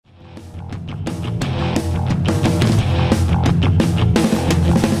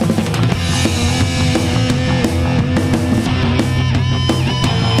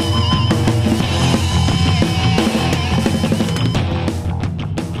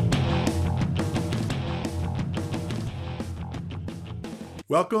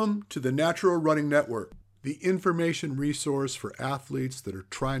Welcome to the Natural Running Network, the information resource for athletes that are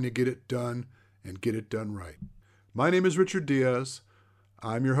trying to get it done and get it done right. My name is Richard Diaz.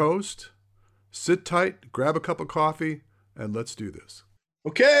 I'm your host. Sit tight, grab a cup of coffee, and let's do this.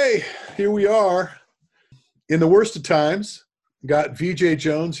 Okay, here we are. In the worst of times, got VJ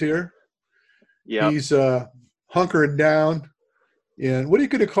Jones here. Yeah. He's hunkering down. And what are you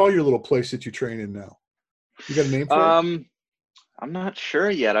going to call your little place that you train in now? You got a name for it? I'm not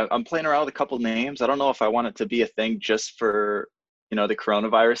sure yet. I'm playing around with a couple names. I don't know if I want it to be a thing just for, the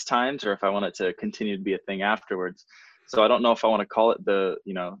coronavirus times or if I want it to continue to be a thing afterwards. So I don't know if I want to call it the,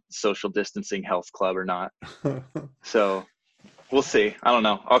 social distancing health club or not. So we'll see. I don't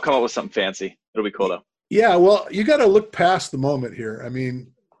know. I'll come up with something fancy. It'll be cool though. Yeah, well, you got to look past the moment here. I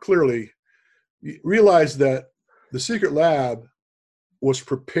mean, clearly, you realize that the secret lab was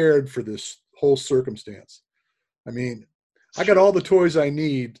prepared for this whole circumstance. I mean, I got all the toys I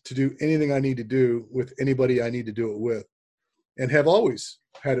need to do anything I need to do with anybody I need to do it with, and have always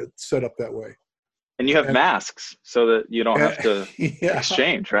had it set up that way. And you have masks so that you don't have to yeah,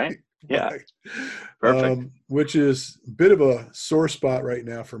 exchange, right? Yeah. Right. Perfect. Which is a bit of a sore spot right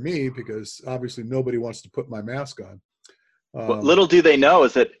now for me because obviously nobody wants to put my mask on. What little do they know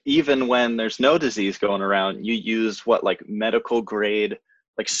is that even when there's no disease going around, you use like medical grade,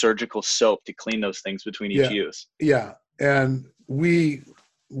 like surgical soap to clean those things between each use. Yeah. And we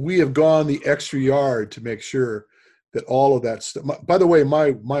have gone the extra yard to make sure that all of that stuff. By the way,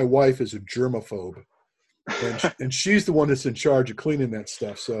 my wife is a germaphobe, and she's the one that's in charge of cleaning that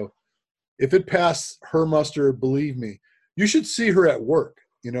stuff. So if it passed her muster, believe me, you should see her at work.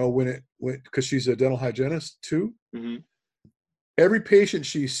 Because she's a dental hygienist too. Mm-hmm. Every patient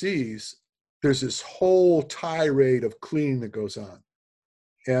she sees, there's this whole tirade of cleaning that goes on,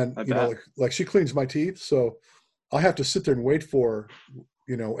 and like she cleans my teeth, so I'll have to sit there and wait for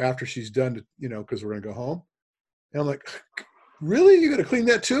her, after she's done, because we're going to go home. And I'm like, really? You got to clean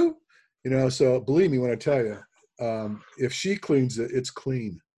that too? So believe me when I tell you, if she cleans it, it's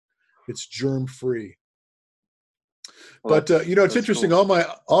clean. It's germ-free. Well, but, it's interesting. Cool.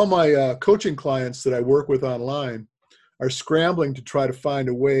 All my coaching clients that I work with online are scrambling to try to find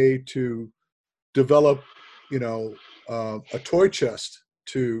a way to develop, a toy chest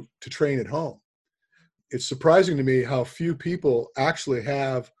to train at home. It's surprising to me how few people actually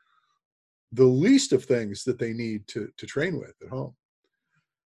have the least of things that they need to train with at home.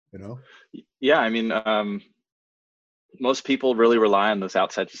 Yeah, I mean, most people really rely on those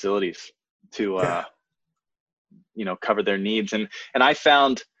outside facilities to, cover their needs. And I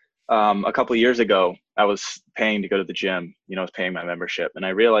found a couple of years ago, I was paying to go to the gym. I was paying my membership, and I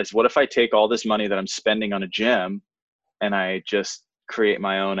realized, what if I take all this money that I'm spending on a gym and I just create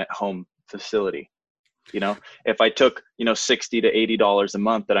my own at-home facility? If I took, $60 to $80 a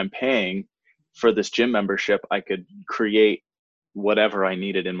month that I'm paying for this gym membership, I could create whatever I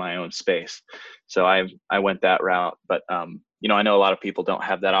needed in my own space. So I went that route, but I know a lot of people don't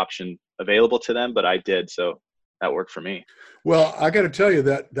have that option available to them, but I did. So that worked for me. Well, I got to tell you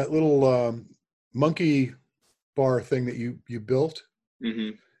that little monkey bar thing that you built,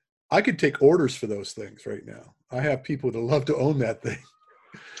 mm-hmm. I could take orders for those things right now. I have people that love to own that thing.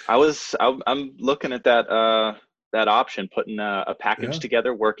 I'm looking at that option, putting a package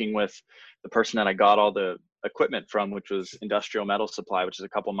together, working with the person that I got all the equipment from, which was Industrial Metal Supply, which is a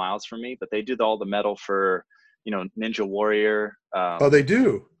couple miles from me, but they do all the metal for, Ninja Warrior. Oh, they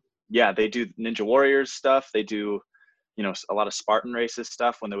do? Yeah, they do Ninja Warriors stuff. They do, a lot of Spartan Races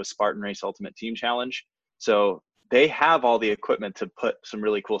stuff when there was Spartan Race Ultimate Team Challenge. So they have all the equipment to put some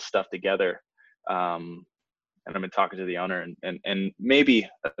really cool stuff together. And I've been talking to the owner, and maybe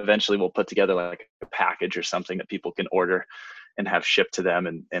eventually we'll put together like a package or something that people can order and have shipped to them,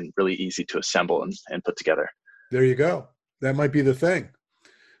 and really easy to assemble and put together. There you go. That might be the thing.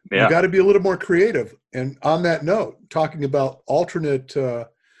 Yeah. You got to be a little more creative. And on that note, talking about alternate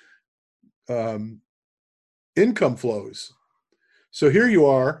income flows. So here you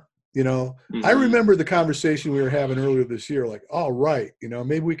are, mm-hmm. I remember the conversation we were having earlier this year, like, all right,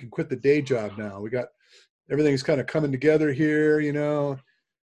 maybe we can quit the day job now. We got everything's kind of coming together here,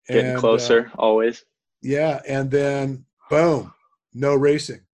 Getting closer, always. Yeah. And then boom, no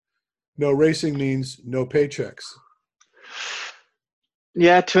racing. No racing means no paychecks.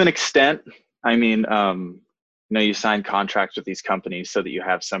 Yeah, to an extent. I mean, you sign contracts with these companies so that you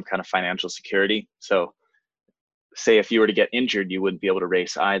have some kind of financial security. So say if you were to get injured, you wouldn't be able to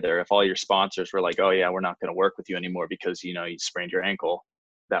race either. If all your sponsors were like, oh yeah, we're not going to work with you anymore because, you sprained your ankle,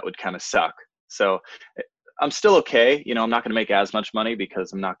 that would kind of suck. So I'm still okay. I'm not going to make as much money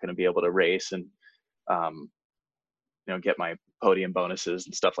because I'm not going to be able to race. And, get my podium bonuses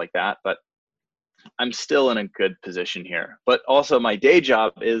and stuff like that. But I'm still in a good position here. But also my day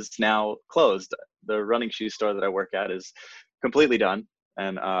job is now closed. The running shoe store that I work at is completely done.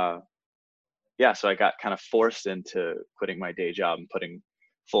 And yeah, so I got kind of forced into quitting my day job and putting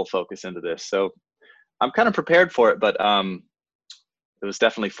full focus into this. So I'm kind of prepared for it, but it was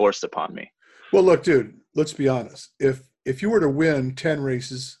definitely forced upon me. Well, look, dude, let's be honest. If you were to win 10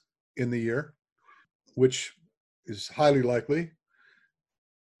 races in the year, which is highly likely,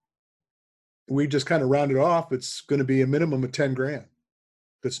 we just kind of round it off. It's going to be a minimum of 10 grand.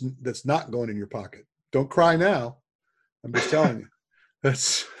 That's not going in your pocket. Don't cry now. I'm just telling you.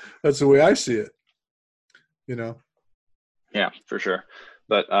 That's the way I see it. Yeah, for sure.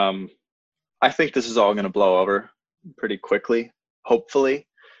 But I think this is all going to blow over pretty quickly, hopefully,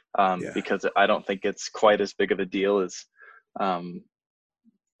 because I don't think it's quite as big of a deal as a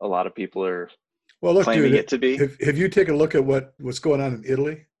lot of people are claiming it to be. Have you taken a look at what's going on in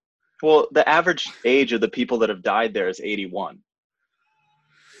Italy? Well, the average age of the people that have died there is 81.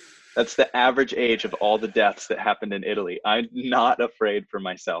 That's the average age of all the deaths that happened in Italy. I'm not afraid for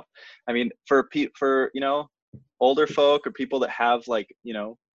myself. I mean, for older folk or people that have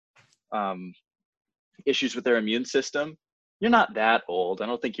issues with their immune system, you're not that old. I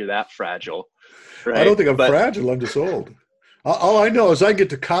don't think you're that fragile, right? I don't think I'm fragile. I'm just old. All I know is I get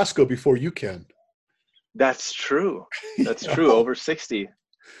to Costco before you can. That's true. That's true. Over 60.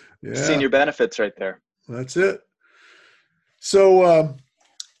 Yeah. Senior benefits right there. That's it. So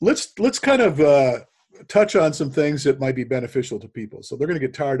let's kind of touch on some things that might be beneficial to people. So they're going to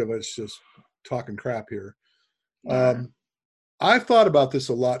get tired of us just talking crap here. I've thought about this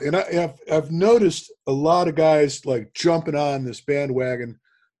a lot, and I've noticed a lot of guys like jumping on this bandwagon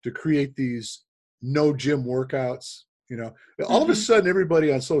to create these no gym workouts. All of a sudden,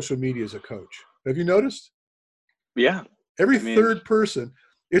 everybody on social media is a coach. Have you noticed? Yeah. Every third person.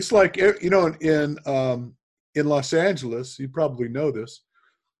 It's like, in Los Angeles, you probably know this.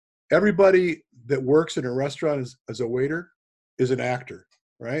 Everybody that works in a restaurant as a waiter is an actor,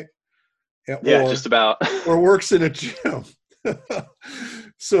 right? Yeah, just about. Or works in a gym.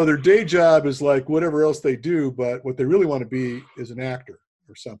 So their day job is like whatever else they do, but what they really want to be is an actor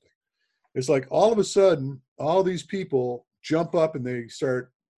or something. It's like all of a sudden, all these people jump up and they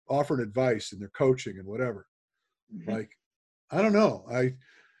start offering advice and they're coaching and whatever. Mm-hmm. Like, I don't know.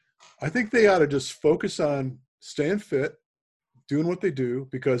 I think they ought to just focus on staying fit, doing what they do,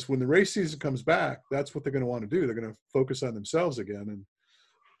 because when the race season comes back, that's what they're going to want to do. They're going to focus on themselves again.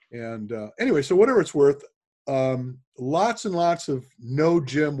 And anyway, so whatever it's worth, lots and lots of no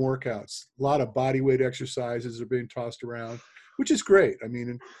gym workouts, a lot of body weight exercises are being tossed around, which is great. I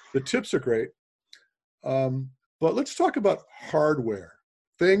mean, the tips are great. But let's talk about hardware,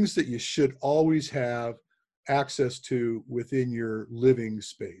 things that you should always have access to within your living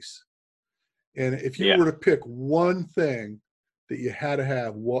space. And if you were to pick one thing that you had to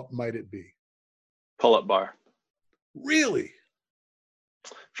have, what might it be? Pull-up bar. Really?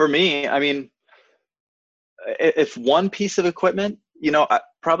 For me, I mean, if one piece of equipment,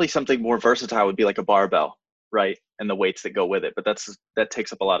 probably something more versatile would be like a barbell, right? And the weights that go with it, but that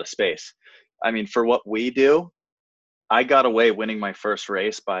takes up a lot of space. I mean, for what we do, I got away winning my first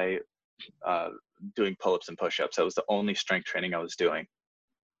race by doing pull-ups and push-ups. That was the only strength training I was doing.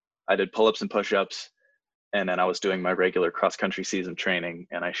 I did pull-ups and push-ups, and then I was doing my regular cross-country season training,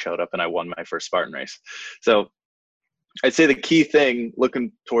 and I showed up and I won my first Spartan race. So I'd say the key thing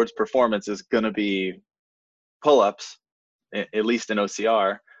looking towards performance is going to be pull-ups, at least in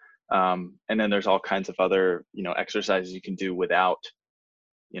OCR. And then there's all kinds of other, exercises you can do without,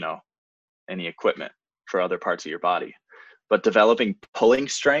 any equipment for other parts of your body. But developing pulling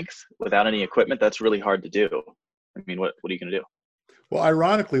strength without any equipment, that's really hard to do. I mean, what are you going to do? Well,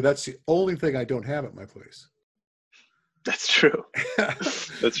 ironically, that's the only thing I don't have at my place. That's true.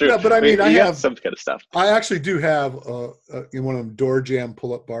 That's true. Yeah, but I mean, I have some kind of stuff. I actually do have in one of them door jam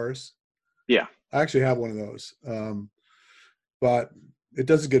pull-up bars. Yeah. I actually have one of those. But it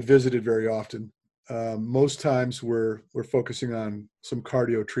doesn't get visited very often. Most times we're focusing on some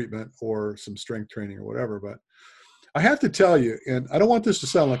cardio treatment or some strength training or whatever. But I have to tell you, and I don't want this to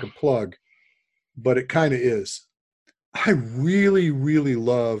sound like a plug, but it kind of is. I really, really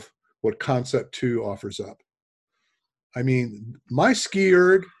love what Concept 2 offers up. I mean, my ski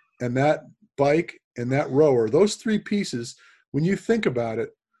erg and that bike and that rower, those three pieces, when you think about it,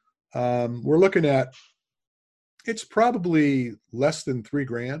 we're looking at, it's probably less than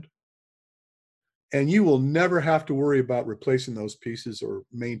 $3,000. And you will never have to worry about replacing those pieces or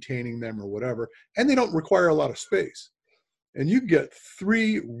maintaining them or whatever. And they don't require a lot of space. And you get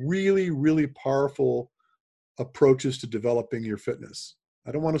three really, really powerful approaches to developing your fitness.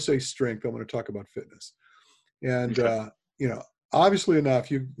 I don't want to say strength. I want to talk about fitness. And, Okay. Obviously enough,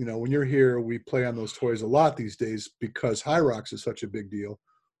 when you're here, we play on those toys a lot these days because High Rocks is such a big deal.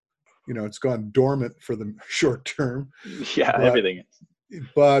 It's gone dormant for the short term, Yeah, but, everything is.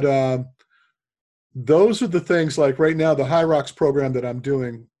 but, those are the things like right now, the High Rocks program that I'm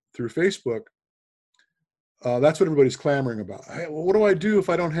doing through Facebook. That's what everybody's clamoring about. Hey, well, what do I do if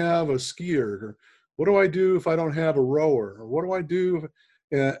I don't have a skier? Or what do I do if I don't have a rower? Or what do I do?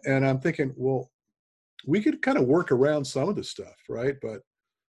 And I'm thinking, well, we could kind of work around some of this stuff, right? But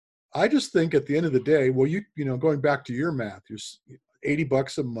I just think at the end of the day, well, going back to your math, you're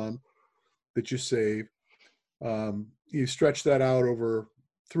 $80 a month that you save. You stretch that out over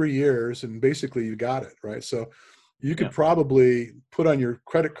 3 years, and basically you got it, right? So you could Yeah, probably put on your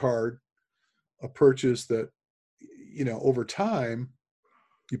credit card a purchase that, over time,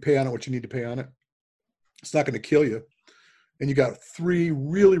 you pay on it what you need to pay on it. It's not going to kill you. And you got 3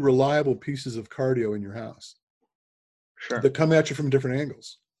 really reliable pieces of cardio in your house sure. that come at you from different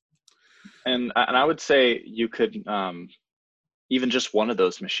angles. And I would say you could even just one of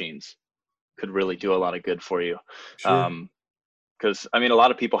those machines could really do a lot of good for you. Sure. Because I mean, a lot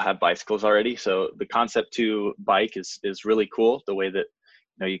of people have bicycles already, so the concept to bike is really cool. The way that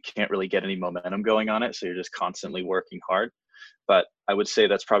you can't really get any momentum going on it, so you're just constantly working hard. But I would say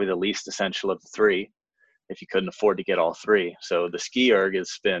that's probably the least essential of the 3, if you couldn't afford to get all 3. So the ski erg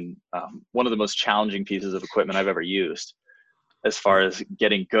has been one of the most challenging pieces of equipment I've ever used, as far as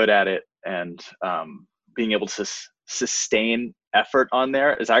getting good at it and being able to sustain effort on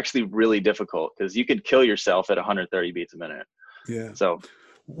there is actually really difficult, because you could kill yourself at 130 beats a minute. Yeah. So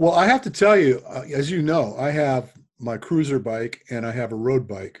Well, I have to tell you, as you know, I have my cruiser bike and I have a road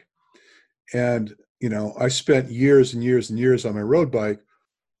bike. And, I spent years and years and years on my road bike.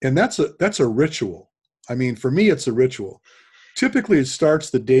 And that's a ritual. I mean, for me, it's a ritual. Typically, it starts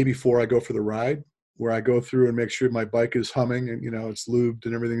the day before I go for the ride, where I go through and make sure my bike is humming and, it's lubed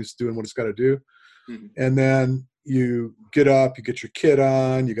and everything's doing what it's got to do. mhm. And then you get up, you get your kit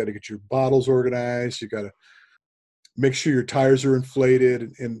on, you got to get your bottles organized, you got to make sure your tires are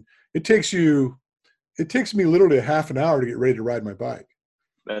inflated. And it takes me literally a half an hour to get ready to ride my bike.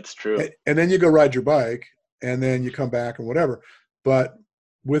 That's true. And then you go ride your bike and then you come back and whatever. But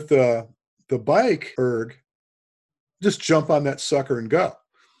with the bike erg, just jump on that sucker and go.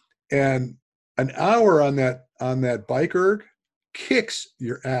 And an hour on that bike erg kicks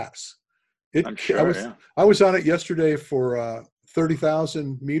your ass. I'm I sure. was Yeah. I was on it yesterday for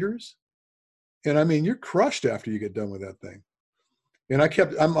 30,000 meters, and I mean, you're crushed after you get done with that thing. And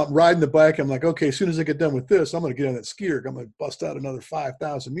I'm riding the bike. I'm like, okay, as soon as I get done with this, I'm going to get on that ski erg. I'm going to bust out another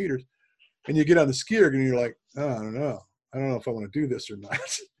 5,000 meters. And you get on the ski erg and you're like, oh, I don't know. I don't know if I want to do this or not.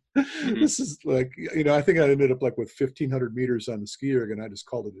 Hmm. This is like, I think I ended up like with 1,500 meters on the ski erg, and I just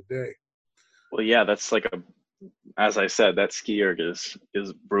called it a day. Well, yeah, that's like as I said, that ski erg is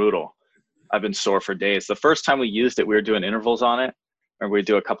brutal. I've been sore for days. The first time we used it, we were doing intervals on it, or we'd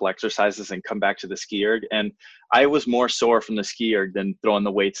do a couple exercises and come back to the ski erg. And I was more sore from the ski erg than throwing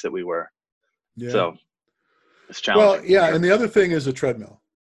the weights that we were. Yeah. So it's Well, challenging for yeah. sure. And the other thing is a treadmill.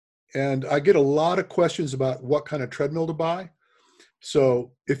 And I get a lot of questions about what kind of treadmill to buy.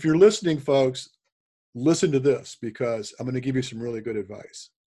 So if you're listening, folks, listen to this, because I'm going to give you some really good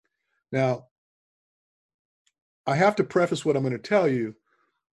advice. Now, I have to preface what I'm going to tell you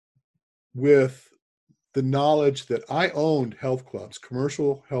with the knowledge that I owned health clubs,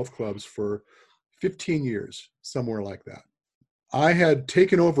 commercial health clubs, for 15 years, somewhere like that. I had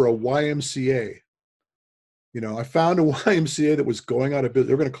taken over a YMCA. I found a YMCA that was going out of business.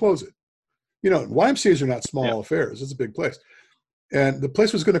 They were going to close it. YMCAs are not Yeah. small affairs. It's a big place. And the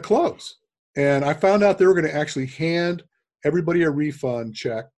place was going to close. And I found out they were going to actually hand everybody a refund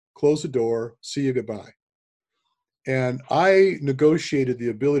check, close the door, see you, goodbye. And I negotiated the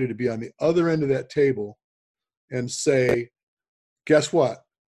ability to be on the other end of that table and say, guess what?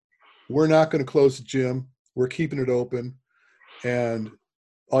 We're not going to close the gym. We're keeping it open. And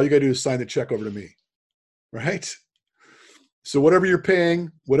all you got to do is sign the check over to me. Right? So whatever you're paying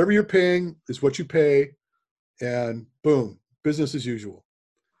is what you pay. And boom, business as usual.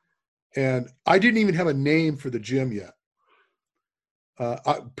 And I didn't even have a name for the gym yet.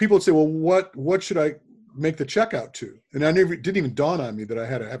 People would say, well, what should I make the check out to? And didn't even dawn on me that I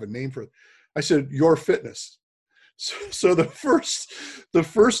had to have a name for it. I said, Your Fitness. So the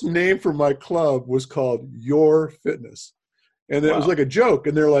first name for my club was called Your Fitness. And it was Wow. like a joke.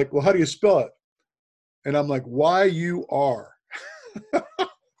 And they're like, well, how do you spell it? And I'm like, YUR.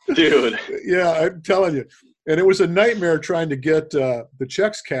 Dude. Yeah, I'm telling you. And it was a nightmare trying to get the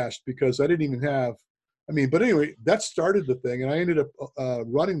checks cashed, because I didn't I mean, but anyway, that started the thing, and I ended up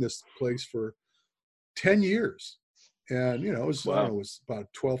running this place for 10 years. And, you know, it was, I don't know, Wow. it was about a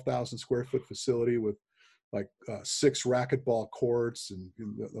 12,000 square foot facility with like 6 racquetball courts and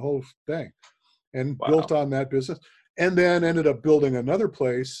the whole thing, and built Wow. on that business. And then ended up building another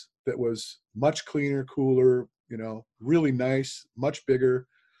place that was much cleaner, cooler, you know, really nice, much bigger,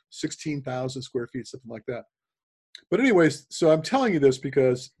 16,000 square feet, something like that. But anyways, so I'm telling you this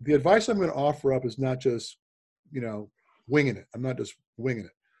because the advice I'm going to offer up is not just, you know, winging it. I'm not just winging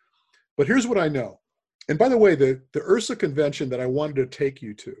it. But here's what I know. And by the way, the URSA convention that I wanted to take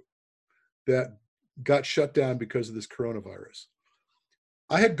you to that got shut down because of this coronavirus,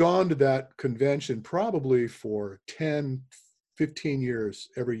 I had gone to that convention probably for 10, 15 years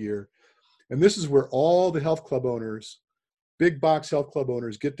every year. And this is where all the health club owners, big box health club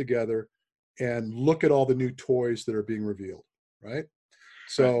owners get together and look at all the new toys that are being revealed, right? Right.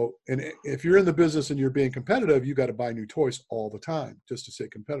 So, and if you're in the business and you're being competitive, you got to buy new toys all the time just to stay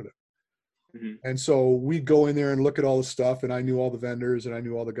competitive. Hmm. And so we go in there and look at all the stuff, and I knew all the vendors and I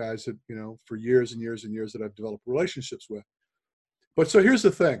knew all the guys that, you know, for years and years and years that I've developed relationships with. But so here's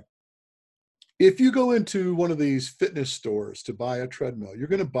the thing. If you go into one of these fitness stores to buy a treadmill, you're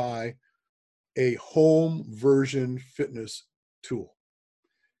going to buy a home version fitness tool.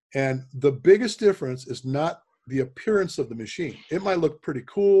 And the biggest difference is not the appearance of the machine. It might look pretty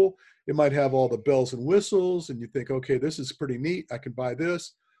cool. It might have all the bells and whistles, and you think, okay, this is pretty neat. I can buy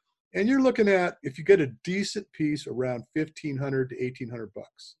this. And you're looking at, if you get a decent piece, around 1,500 to 1,800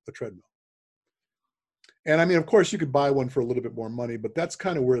 bucks, a treadmill. And I mean, of course, you could buy one for a little bit more money, but that's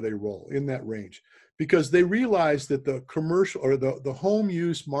kind of where they roll, in that range, because they realize that the commercial or the home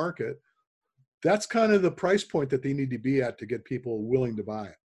use market, that's kind of the price point that they need to be at to get people willing to buy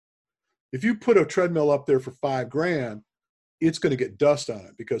it. If you put a treadmill up there for $5,000, it's going to get dust on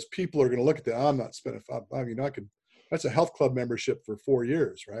it because people are going to look at that. I'm not spending five. I mean, that's a health club membership for 4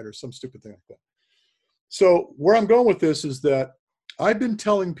 years, right? Or some stupid thing like that. So where I'm going with this is that I've been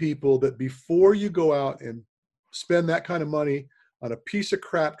telling people that before you go out and spend that kind of money on a piece of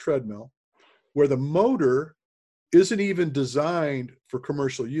crap treadmill where the motor isn't even designed for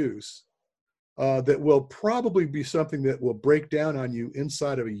commercial use, that will probably be something that will break down on you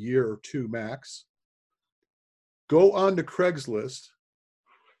inside of a year or two max, go on to Craigslist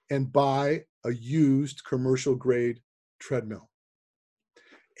and buy a used commercial grade treadmill.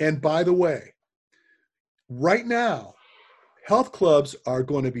 And by the way, right now, health clubs are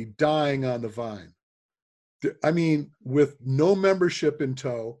going to be dying on the vine. I mean, with no membership in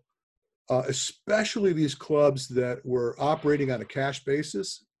tow, especially these clubs that were operating on a cash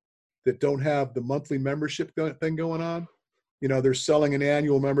basis that don't have the monthly membership thing going on. You know, they're selling an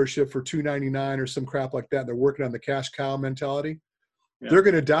annual membership for $299 or some crap like that. And they're working on the cash cow mentality. Yeah. They're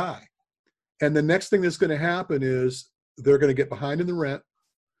going to die. And the next thing that's going to happen is they're going to get behind in the rent.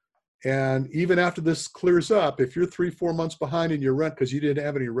 And even after this clears up, if you're 3-4 months behind in your rent because you didn't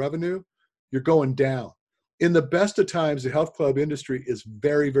have any revenue, you're going down. In the best of times, the health club industry is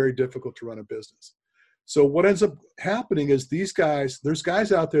very, very difficult to run a business. So what ends up happening is there's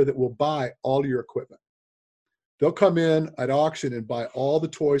guys out there that will buy all your equipment. They'll come in at auction and buy all the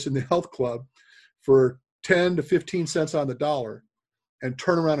toys in the health club for 10 to 15 cents on the dollar and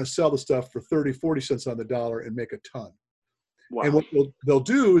turn around and sell the stuff for 30, 40 cents on the dollar and make a ton. And Wow. what they'll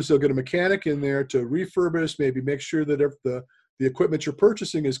do is they'll get a mechanic in there to refurbish, maybe make sure that if the equipment you're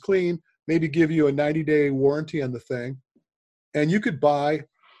purchasing is clean, maybe give you a 90-day warranty on the thing. And you could buy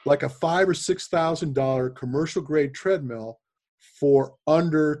like a $5,000 or $6,000 commercial grade treadmill for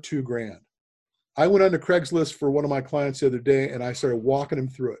under $2,000. I went onto Craigslist for one of my clients the other day and I started walking him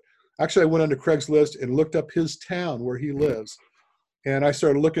through it. Actually, I went onto Craigslist and looked up his town where he lives. And I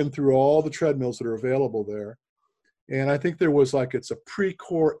started looking through all the treadmills that are available there. And I think there was like, it's a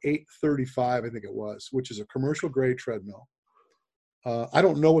Precor 835, I think it was, which is a commercial grade treadmill. I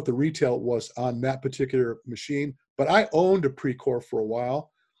don't know what the retail was on that particular machine, but I owned a Precor for a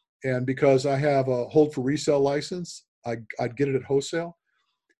while. And because I have a hold for resale license, I'd get it at wholesale.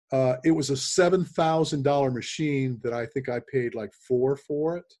 It was a $7,000 machine that I think I paid like $4,000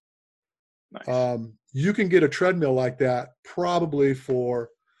 for it. Nice. You can get a treadmill like that probably for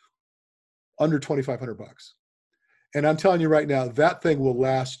under 2,500 bucks. And I'm telling you right now, that thing will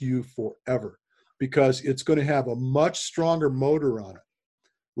last you forever because it's going to have a much stronger motor on it.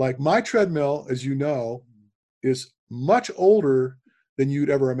 Like my treadmill, as you know, is much older than you'd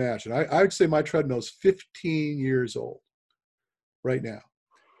ever imagine. I would say my treadmill is 15 years old right now.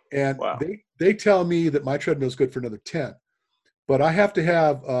 And Wow. they tell me that my treadmill is good for another 10. But I have to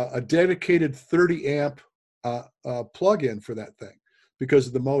have a dedicated 30 amp plug-in for that thing because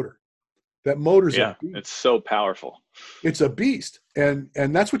of the motor. That motor's a Yeah, beast. it's so powerful. It's a beast, and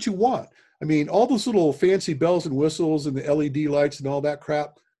that's what you want. I mean, all those little fancy bells and whistles and the LED lights and all that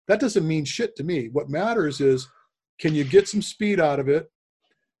crap, that doesn't mean shit to me. What matters is, can you get some speed out of it?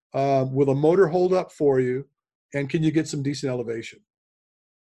 Will a motor hold up for you? And can you get some decent elevation?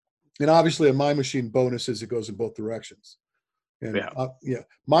 And obviously, a My Machine bonus is it goes in both directions. And Yeah. yeah,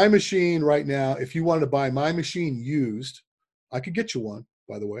 My Machine right now, if you wanted to buy My Machine used, I could get you one,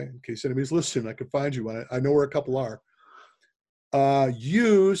 by the way, in case anybody's listening. I could find you one. I know where a couple are.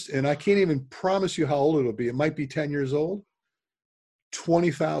 Used, and I can't even promise you how old it'll be. It might be 10 years old.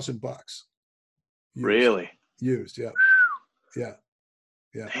 $20,000 used. Really? Used, yeah, yeah,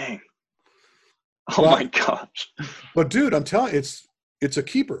 yeah. Dang. Oh my But gosh. but dude, I'm telling you, it's a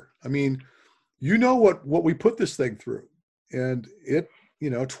keeper. I mean, you know what we put this thing through, and it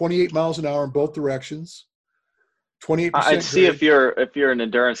 28 miles an hour in both directions, I'd 28% see grade. if you're an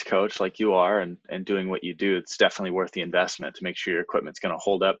endurance coach like you are and doing what you do, it's definitely worth the investment to make sure your equipment's going to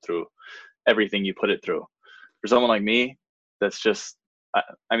hold up through everything you put it through. For someone like me, that's just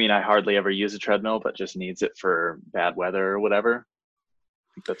I mean, I hardly ever use a treadmill, but just needs it for bad weather or whatever.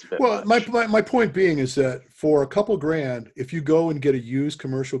 I think that's a bit Well, my, much. my my point being is that for a couple grand, if you go and get a used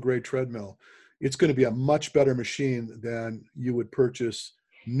commercial grade treadmill, it's going to be a much better machine than you would purchase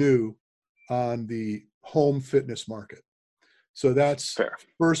new on the home fitness market. So that's Fair.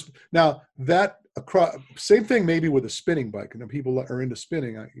 first. Now that across, same thing maybe with a spinning bike. And people are into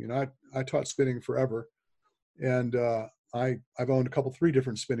spinning. I taught spinning forever, and I've owned a couple, three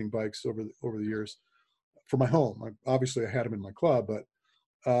different spinning bikes over the years for my home. Obviously, I had them in my club, but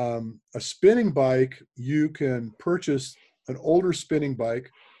a spinning bike, you can purchase an older spinning bike.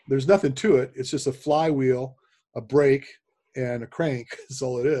 There's nothing to it. It's just a flywheel, a brake, and a crank. That's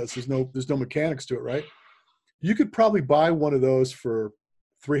all it is. There's no mechanics to it, right? You could probably buy one of those for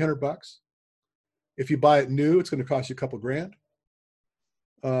 $300. If you buy it new, it's going to cost you a couple grand.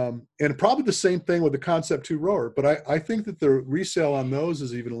 And probably the same thing with the Concept 2 rower. But I think that the resale on those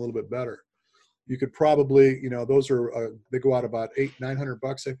is even a little bit better. You could probably, those are they go out about $900,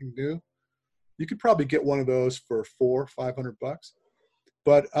 I think, new. You could probably get one of those for $500.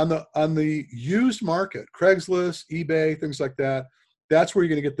 But on the used market, Craigslist, eBay, things like that, that's where you're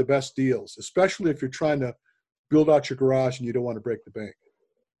going to get the best deals, especially if you're trying to build out your garage and you don't want to break the bank.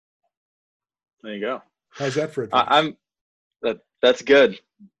 There you go. How's that for I, advice? I'm that's good.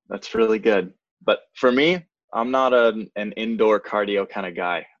 That's really good. But for me, I'm not an indoor cardio kind of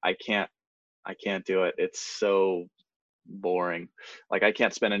guy. I can't do it. It's so boring. Like I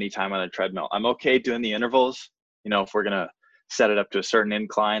can't spend any time on a treadmill. I'm okay doing the intervals, if we're gonna set it up to a certain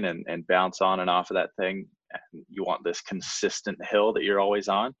incline and bounce on and off of that thing, and you want this consistent hill that you're always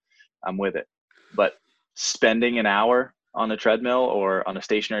on, I'm with it. But spending an hour on a treadmill or on a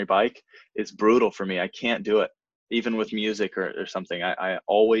stationary bike is brutal for me. I can't do it, even with music or something. I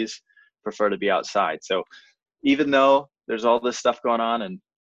always prefer to be outside. So even though there's all this stuff going on, and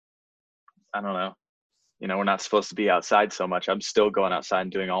I don't know, we're not supposed to be outside so much, I'm still going outside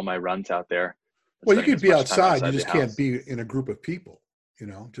and doing all my runs out there and Well, you spending could as be much time outside. You outside the just can't house. be in a group of people.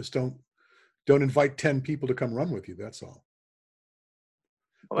 Just don't invite 10 people to come run with you. That's all.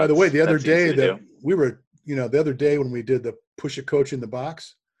 Well, By the way, the other that's easy day to do. that we were, the other day when we did the push a coach in the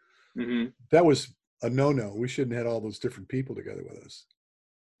box, Hmm. that was a no-no. We shouldn't have had all those different people together with us.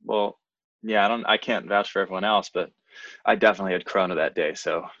 Well, yeah, I can't vouch for everyone else, but I definitely had Corona that day,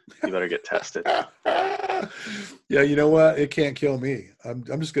 so you better get tested. Yeah, you know what? It can't kill me. I'm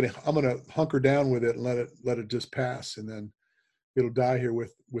gonna hunker down with it and let it just pass, and then it'll die here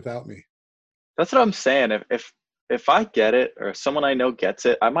without me. That's what I'm saying. If I get it or someone I know gets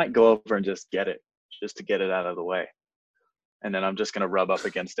it, I might go over and just get it, just to get it out of the way. And then I'm just gonna rub up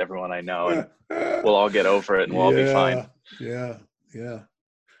against everyone I know, and we'll all get over it and we'll all be fine. Yeah, yeah, yeah.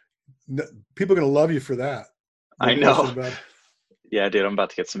 No, people are gonna love you for that. No I question know. about it. Yeah, dude, I'm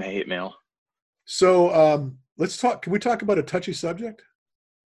about to get some hate mail. So let's talk. Can we talk about a touchy subject?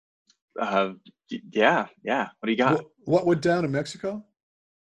 Uh, yeah, yeah. What do you got? What went down in Mexico?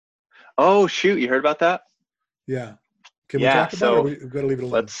 Oh shoot, you heard about that? Yeah. Can we Yeah. talk about it, or So we've got to leave it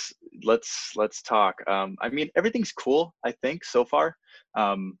alone? let's let's talk. I mean, everything's cool, I think, so far.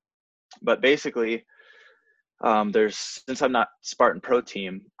 Um, but basically, there's since I'm not Spartan Pro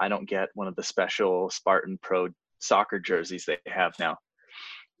team, I don't get one of the special Spartan Pro soccer jerseys they have now.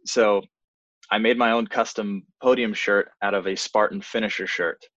 So I made my own custom podium shirt out of a Spartan finisher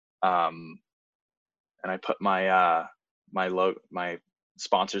shirt. Um, and I put my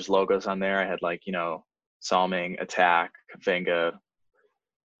sponsors logos on there. I had like, Salming, Attack, Venga,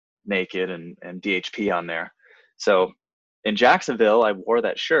 Naked, and DHP on there. So in Jacksonville, I wore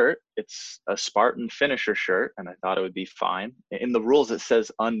that shirt. It's a Spartan finisher shirt, and I thought it would be fine. In the rules, it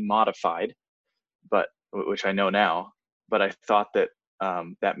says unmodified, but which I know now. But I thought that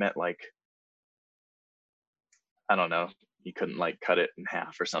that meant like, I don't know, you couldn't like cut it in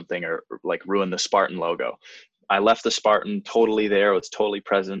half or something, or like ruin the Spartan logo. I left the Spartan totally there. It was totally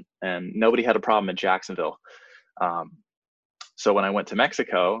present, and nobody had a problem in Jacksonville. Um, so when I went to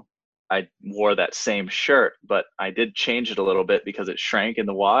Mexico, I wore that same shirt, but I did change it a little bit because it shrank in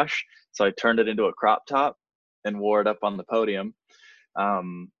the wash. So I turned it into a crop top and wore it up on the podium.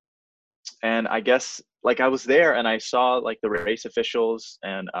 Um, and I guess like I was there and I saw like the race officials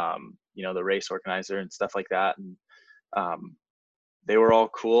and you know, the race organizer and stuff like that, and um, they were all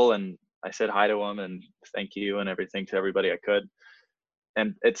cool, and I said hi to them and thank you and everything to everybody I could,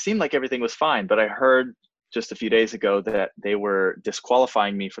 and it seemed like everything was fine. But I heard just a few days ago that they were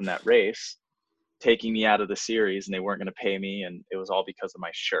disqualifying me from that race, taking me out of the series, and they weren't going to pay me, and it was all because of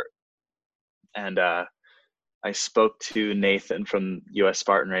my shirt. And I spoke to Nathan from US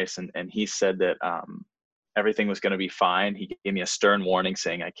Spartan Race, and he said that everything was going to be fine. He gave me a stern warning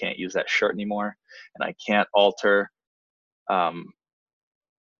saying I can't use that shirt anymore, and I can't alter um,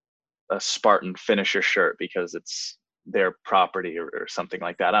 a Spartan finisher shirt because it's their property, or something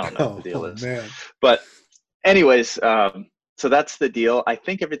like that. I don't know what the deal Oh is. man. But anyways, so that's the deal. I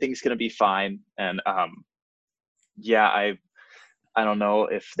think everything's going to be fine. And yeah, I don't know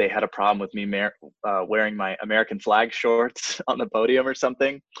if they had a problem with me wearing my American flag shorts on the podium or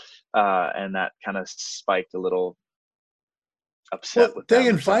something. And that kind of spiked a little upset Well, with they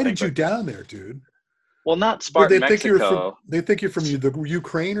them or something. invited you But down there, dude. well, not Did Spartan they think you were from? Mexico. They think you're from the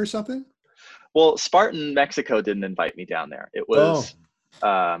Ukraine or something? Well, Spartan Mexico didn't invite me down there. It Oh, was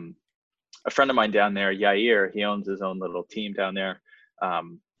um, a friend of mine down there, Yair. He owns his own little team down there,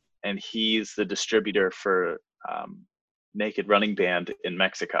 um, and he's the distributor for Naked Running Band in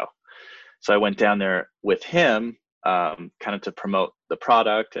Mexico. So I went down there with him, kind of to promote the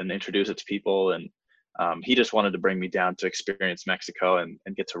product and introduce it to people. And he just wanted to bring me down to experience Mexico and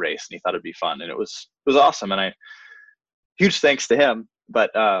get to race, and he thought it'd be fun, and it was awesome. And I huge thanks to him.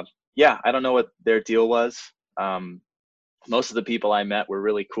 But yeah, I don't know what their deal was. Um, Most of the people I met were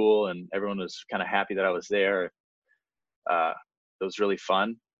really cool, and everyone was kind of happy that I was there. It was really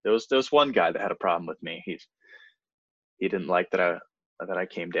fun. There was one guy that had a problem with me. He didn't like that I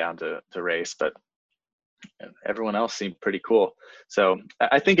came down to race, but everyone else seemed pretty cool. So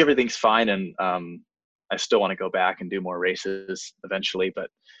I think everything's fine, and I still want to go back and do more races eventually. But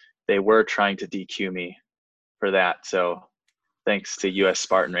they were trying to DQ me for that. So thanks to US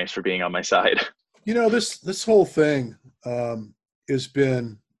Spartan Race for being on my side. you know this whole thing has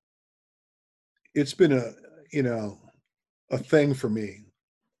been it's been a you know a thing for me.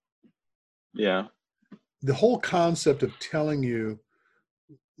 Yeah. The whole concept of telling you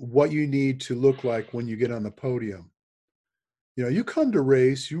what you need to look like when you get on the podium. You know, you come to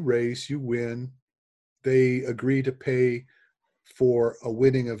race, you win. They agree to pay for a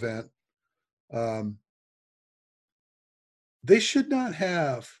winning event. Um, they should not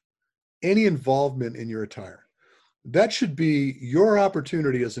have any involvement in your attire. That should be your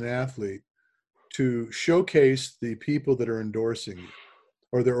opportunity as an athlete to showcase the people that are endorsing you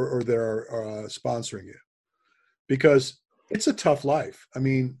or they're sponsoring you, because it's a tough life. I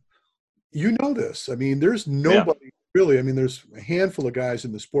mean, you know this. I mean, there's Yeah. nobody really. I mean, there's a handful of guys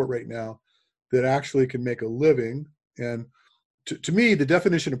in the sport right now that actually can make a living. And to me, the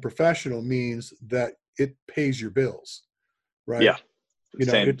definition of professional means that it pays your bills, right? Yeah. You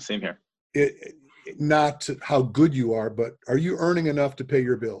know, Same here. it not how good you are, but are you earning enough to pay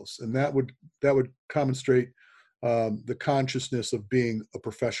your bills? And that would demonstrate the consciousness of being a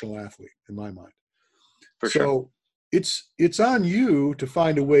professional athlete in my mind. For sure. So it's on you to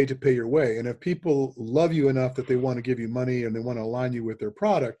find a way to pay your way. And if people love you enough that they want to give you money and they want to align you with their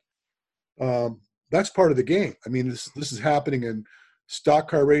product, that's part of the game. I mean, this is happening in stock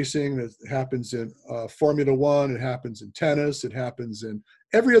car racing. It happens in Formula One. It happens in tennis. It happens in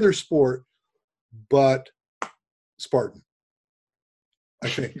every other sport but Spartan, I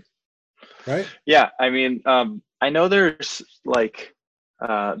think. Right? Yeah. I mean, I know there's like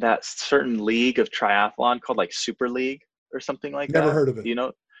that certain league of triathlon called like Super League or something like Never that. heard of it. Do you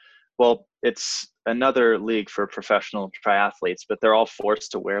know? Well, it's another league for professional triathletes, but they're all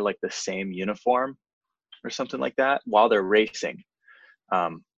forced to wear like the same uniform or something like that while they're racing.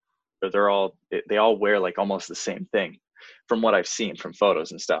 Um, but they all wear like almost the same thing from what I've seen from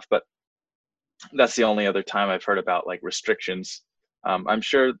photos and stuff. But that's the only other time I've heard about like restrictions. I'm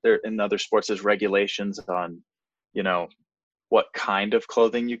sure there in other sports there's regulations on, you know, what kind of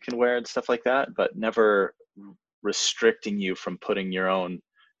clothing you can wear and stuff like that, but never restricting you from putting your own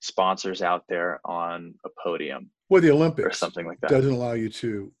sponsors out there on a podium Well, the or Olympics something like that. doesn't allow you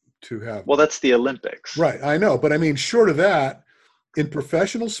to have. Well, that's the Olympics. Right, I know, but I mean, short of that, in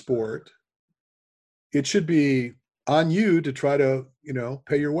professional sport, it should be on you to try to,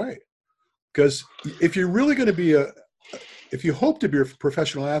 pay your way. Because if you're really going to be if you hope to be a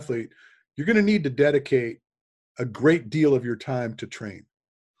professional athlete, you're going to need to dedicate a great deal of your time to train,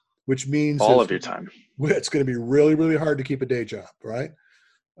 which means All of your time. It's going to be really, really hard to keep a day job, right?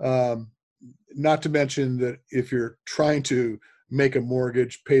 Not to mention that if you're trying to make a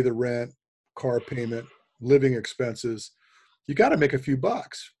mortgage, pay the rent, car payment, living expenses, you got to make a few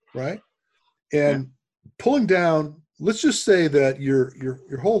bucks, right? And pulling down, let's just say that your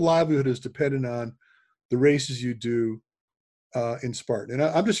whole livelihood is dependent on the races you do in Spartan. And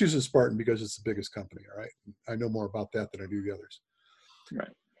I'm just using Spartan because it's the biggest company, all right? I know more about that than I do the others.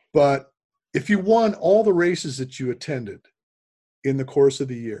 Right. But if you won all the races that you attended in the course of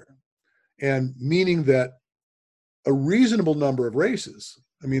the year, and meaning that a reasonable number of races,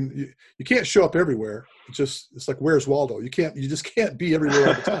 I mean, you can't show up everywhere. It's like, where's Waldo? You just can't be everywhere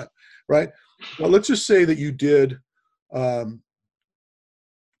all the time, right? Well, let's just say that you did 2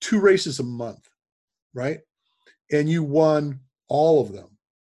 races a month, right? And you won all of them.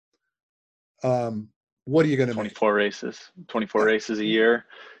 What are you going to make? 24 races a year.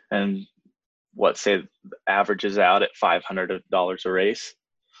 And say averages out at $500 a race.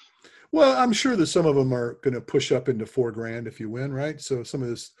 Well, I'm sure that some of them are going to push up into $4,000 if you win, right? So some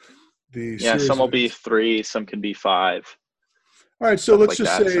of some will be 3, some can be 5. All right, so let's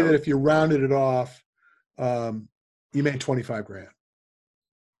just say that if you rounded it off, you made $25,000.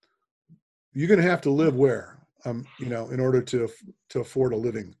 You're going to have to live where? In order to afford a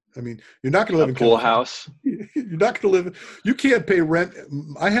living. I mean, you're not going to live in a pool California. House. You're not going to live. You can't pay rent.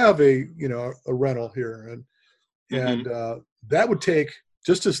 I have a rental here, and that would take,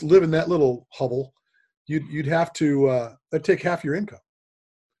 just to live in that little hovel, you'd have to that'd take half your income.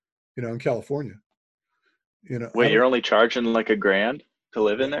 In California. Wait, you're only charging like $1,000 to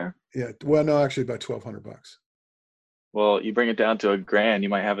live in there? Yeah. Well, no, actually about $1,200. Well, you bring it down to $1,000, you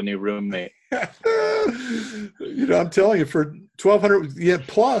might have a new roommate. I'm telling you, for $1,200,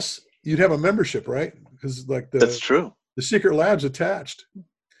 plus you'd have a membership, right? Because that's true. The secret lab's attached.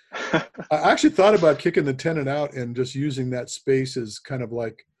 I actually thought about kicking the tenant out and just using that space as kind of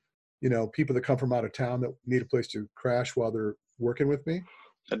like, people that come from out of town that need a place to crash while they're working with me.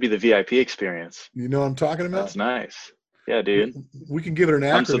 That'd be the VIP experience. You know what I'm talking about? That's nice. Yeah, dude. We can give it an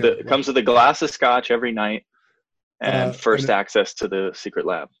acronym. Comes with a glass of scotch every night and first access to the secret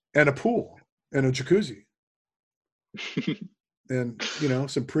lab. And a pool and a jacuzzi. And,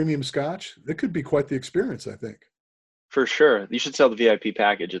 some premium scotch. It could be quite the experience, I think. For sure. You should sell the VIP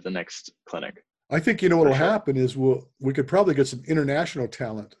package at the next clinic. I think, what will happen is we could probably get some international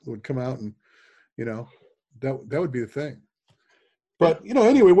talent who would come out and, that would be the thing. But,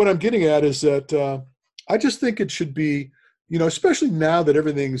 anyway, what I'm getting at is that I just think it should be, especially now that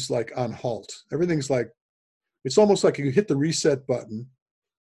everything's like on halt. Everything's like, it's almost like you hit the reset button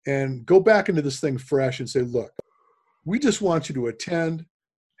and go back into this thing fresh and say, look, we just want you to attend,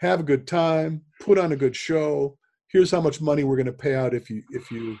 have a good time, put on a good show. Here's how much money we're going to pay out if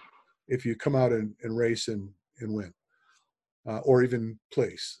you come out and race and win, or even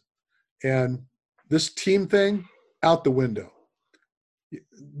place. And this team thing, out the window.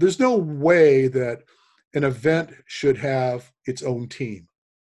 There's no way that an event should have its own team.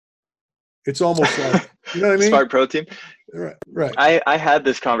 It's almost like, you know what I mean? Smart Pro Team. Right. I had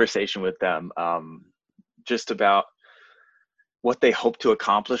this conversation with them just about what they hope to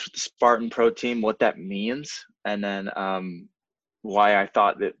accomplish with the Spartan Pro Team, what that means, and then why I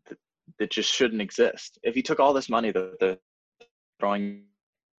thought that just shouldn't exist. If you took all this money that they're throwing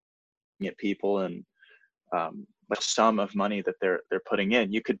at people and a sum of money that they're putting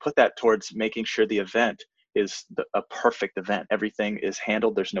in, you could put that towards making sure the event is a perfect event. Everything is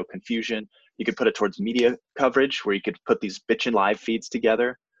handled. There's no confusion. You could put it towards media coverage, where you could put these bitchin' live feeds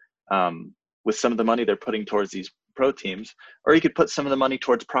together with some of the money they're putting towards these pro teams, or you could put some of the money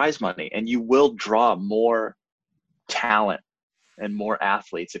towards prize money, and you will draw more talent and more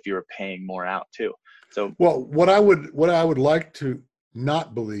athletes if you were paying more out too. So, well, what I would like to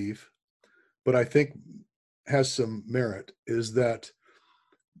not believe, but I think has some merit, is that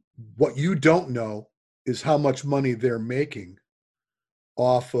what you don't know is how much money they're making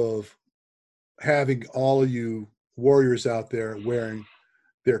off of having all of you warriors out there wearing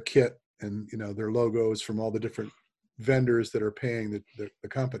their kit and their logos from all the different vendors that are paying the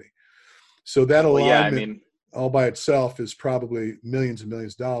company. So that alignment all by itself is probably millions and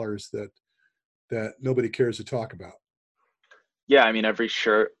millions of dollars that that nobody cares to talk about. Yeah, I mean, every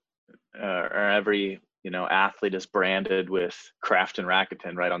shirt or every athlete is branded with Kraft and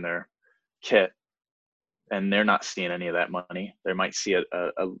Rakuten right on their kit, and they're not seeing any of that money. They might see a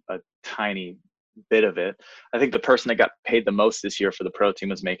tiny bit of it. I think the person that got paid the most this year for the pro team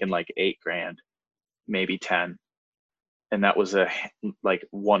was making like $8,000, maybe 10, and that was like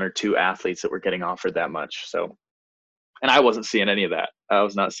one or two athletes that were getting offered that much. So, and I wasn't seeing any of that. I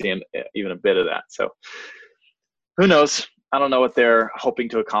was not seeing even a bit of that. So who knows? I don't know what they're hoping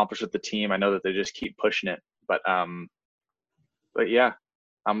to accomplish with the team. I know that they just keep pushing it, but yeah,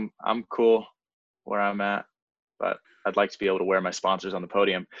 I'm cool where I'm at, but I'd like to be able to wear my sponsors on the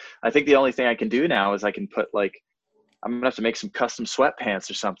podium. I think the only thing I can do now is I can put I'm gonna have to make some custom sweatpants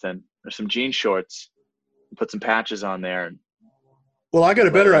or something, or some jean shorts, and put some patches on there. And well, I got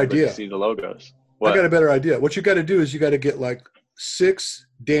a better everybody idea. see the logos. I got What? a better idea. What you got to do is you got to get like 6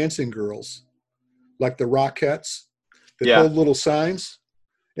 dancing girls, like the Rockettes, that Yeah. hold little signs.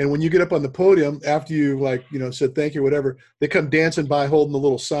 And when you get up on the podium, after you said thank you, whatever, they come dancing by holding the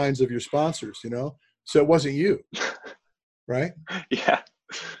little signs of your sponsors, So it wasn't you, right? Yeah.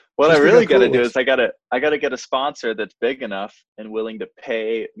 What I Just think how really got cool to it do looks. is I gotta get a sponsor that's big enough and willing to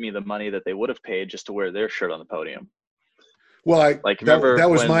pay me the money that they would have paid just to wear their shirt on the podium. Well, Like, that remember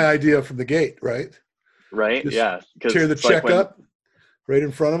was my when, idea from the gate, right? right? Just Yeah. tear Because the it's like check when, up right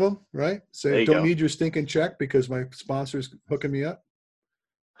in front of them, right? there Say, you don't go. need your stinking check because my sponsor's hooking me up.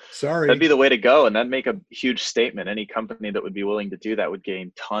 That'd Sorry. be the way to go. And that'd make a huge statement. Any company that would be willing to do that would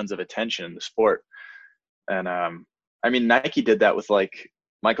gain tons of attention in the sport. And I mean, Nike did that with like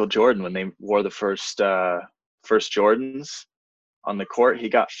Michael Jordan when they wore the first Jordans on the court. He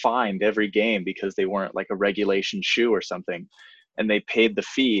got fined every game because they weren't like a regulation shoe or something, and they paid the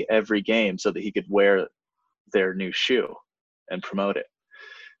fee every game so that he could wear their new shoe and promote it.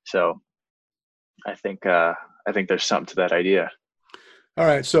 So I think there's something to that idea. All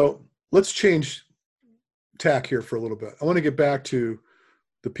right. So let's change tack here for a little bit. I want to get back to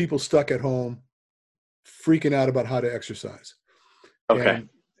the people stuck at home freaking out about how to exercise. Okay.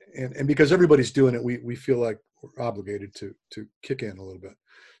 And because everybody's doing it, we feel like we're obligated to kick in a little bit.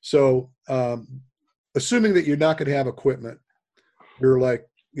 So assuming that you're not going to have equipment, you're like,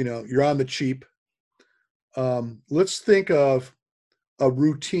 you're on the cheap. Let's think of a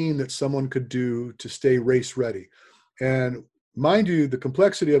routine that someone could do to stay race ready. And mind you, the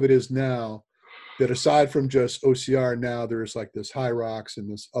complexity of it is now that aside from just OCR, now there's like this High Rocks and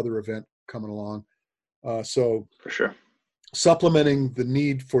this other event coming along. So For sure. supplementing the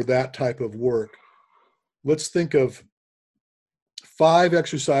need for that type of work, let's think of 5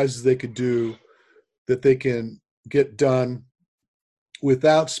 exercises they could do that they can get done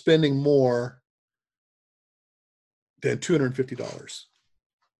without spending more than $250.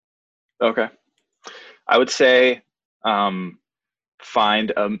 Okay. I would say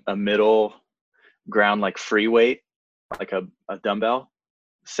find a middle ground, like free weight, like a dumbbell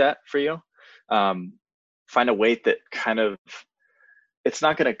set for you. Find a weight that kind of, it's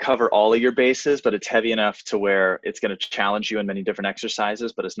not going to cover all of your bases, but it's heavy enough to where it's going to challenge you in many different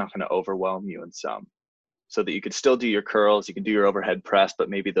exercises, but it's not going to overwhelm you in some, so that you could still do your curls, you can do your overhead press, but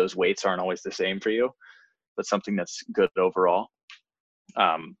maybe those weights aren't always the same for you, but something that's good overall.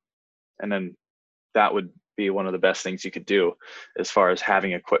 And then that would be one of the best things you could do as far as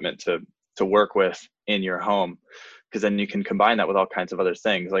having equipment to work with in your home, because then you can combine that with all kinds of other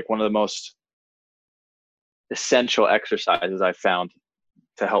things. Like, one of the most essential exercises I found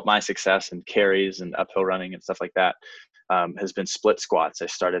to help my success and carries and uphill running and stuff like that has been split squats. I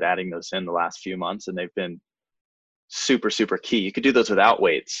started adding those in the last few months, and they've been super, super key. You could do those without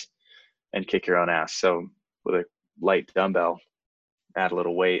weights and kick your own ass. So with a light dumbbell, add a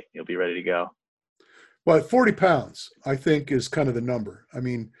little weight, you'll be ready to go. Well, 40 pounds, I think, is kind of the number. I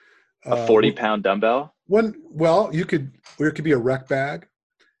mean, A 40-pound dumbbell? it could be a rec bag.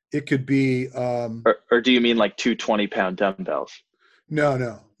 It could be, Or do you mean like 2 20-pound dumbbells?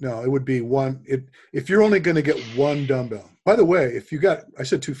 no, it would be one. If you're only going to get one dumbbell, by the way, I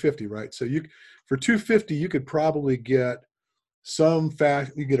said 250, right? So for 250, you could probably get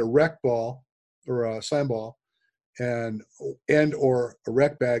you get a rec ball or a sign ball and or a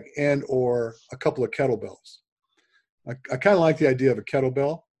rec bag and or a couple of kettlebells. I kind of like the idea of a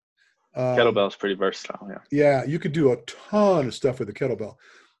kettlebell. Kettlebell is pretty versatile. Yeah. Yeah, you could do a ton of stuff with a kettlebell.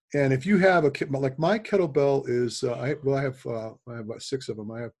 And if you have like my kettlebell is, I have about 6 of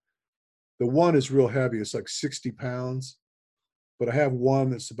them. The one is real heavy. It's like 60 pounds, but I have one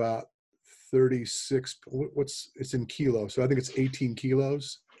that's about 36. It's in kilos. So I think it's 18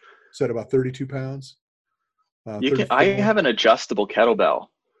 kilos. So at about 32 pounds. I 34. have an adjustable kettlebell.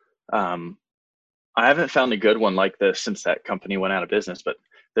 I haven't found a good one like this since that company went out of business, but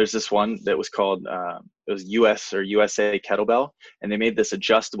there's this one that was called it was US or USA kettlebell, and they made this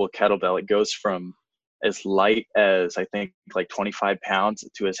adjustable kettlebell. It goes from as light as I think like 25 pounds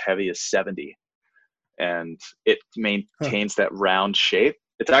to as heavy as 70, and it Huh. maintains that round shape.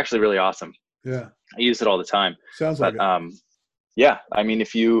 It's actually really awesome. Yeah. I use it all the time. Sounds like But it. yeah, I mean,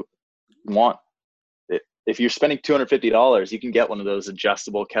 if you want it, if you're spending $250, you can get one of those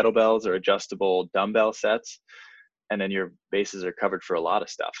adjustable kettlebells or adjustable dumbbell sets, and then your bases are covered for a lot of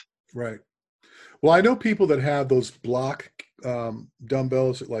stuff. Right. Well, I know people that have those block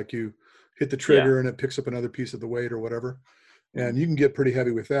dumbbells that, like, you hit the Yeah. trigger and it picks up another piece of the weight or whatever. Mhm. And you can get pretty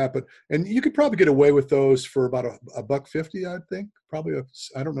heavy with that, and you could probably get away with those for about a buck 50, I think. Probably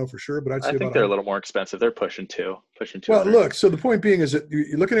I don't know for sure, but I'd I say think about they're a 100. little more expensive. They're pushing Well, 200. look, so the point being is that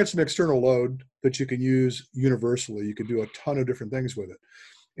you're looking at some external load that you can use universally. You can do a ton of different things with it.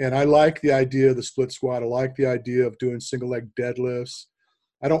 And I like the idea of the split squat. I like the idea of doing single leg deadlifts.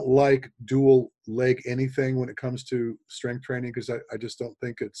 I don't like dual leg anything when it comes to strength training, because I just don't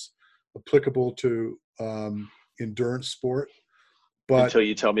think it's applicable to endurance sport. But Until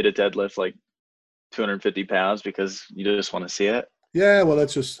you tell me to deadlift like 250 pounds because you just want to see it. yeah, well,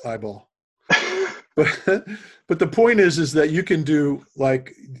 that's just eyeball. But but the point is that you can do,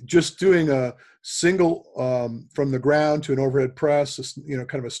 like, just doing a single from the ground to an overhead press,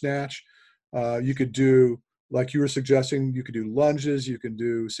 kind of a snatch. You could do, like you were suggesting, you could do lunges, you can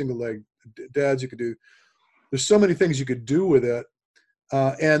do single leg deads, you could do. There's so many things you could do with it,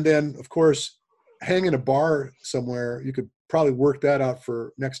 and then of course, hanging a bar somewhere, you could probably work that out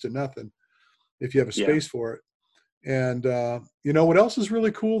for next to nothing if you have a Yeah. space for it. And you know what else is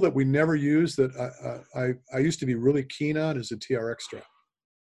really cool that we never use, that I used to be really keen on, is a TRX strap.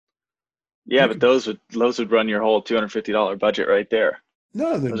 Yeah, You but could those would run your whole $250 budget right there.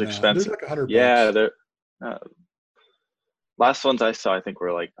 No, they're Those are not. They're expensive. like $100. Yeah, they're uh, last ones I saw I think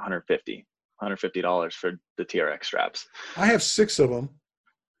were like 150 $150 for the TRX straps. I have 6 of them.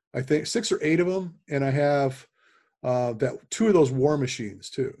 I think 6 or 8 of them, and I have that 2 of those war machines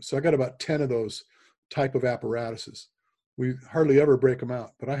too. So I got about 10 of those type of apparatuses. We hardly ever break them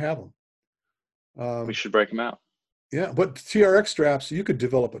out, but I have them. We Um, should break them out. yeah, but TRX straps, you could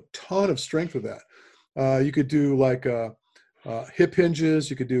develop a ton of strength with that. You could do like hip hinges.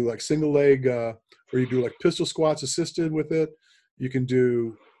 You could do like single leg, or you do like pistol squats assisted with it. You can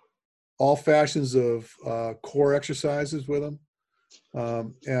do all fashions of core exercises with them,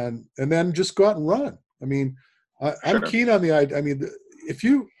 and then just go out and run. I mean, I'm Sure. keen on the idea. I mean, if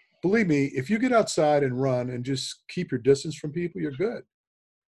you believe me, if you get outside and run and just keep your distance from people, you're good.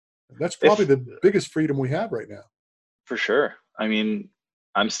 That's probably If the biggest freedom we have right now. For sure. I mean,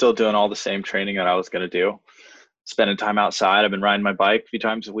 I'm still doing all the same training that I was going to do. Spending time outside. I've been riding my bike a few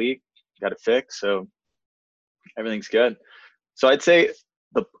times a week. Got it fixed, so everything's good. So I'd say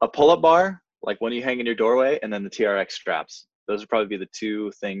a pull-up bar, like when you hang in your doorway, and then the TRX straps. Those would probably be the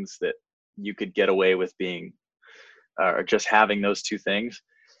two things that you could get away with being, or just having those two things,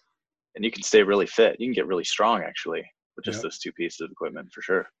 and you can stay really fit. You can get really strong actually with just Yeah. those two pieces of equipment for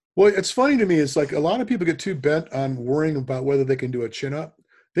sure. Well, it's funny to me. It's like a lot of people get too bent on worrying about whether they can do a chin up.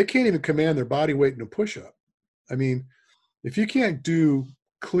 They can't even command their body weight in a push up. I mean, if you can't do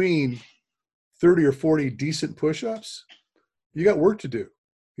clean 30 or 40 decent push ups, you got work to do.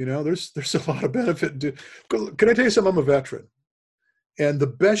 There's a lot of benefit to. Can I tell you something? I'm a veteran, and the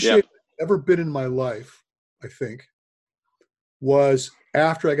best Yeah. shape I've ever been in my life, I think, was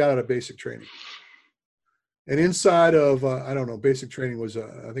after I got out of basic training. And inside of I don't know, basic training was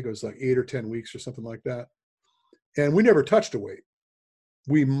I think it was like 8 or 10 weeks or something like that. And we never touched a weight.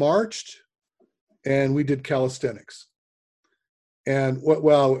 We marched and we did calisthenics. And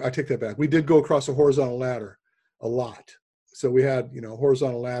well, I take that back. We did go across a horizontal ladder a lot. So we had,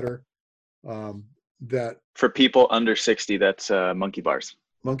 horizontal ladder, that For people under 60, that's monkey bars.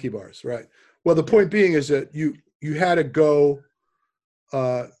 monkey bars, right? Well, the Yeah. point being is that you had to go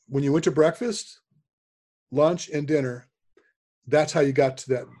when you went to breakfast, lunch, and dinner. That's how you got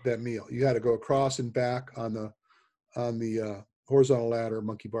to that meal. You had to go across and back on the horizontal ladder,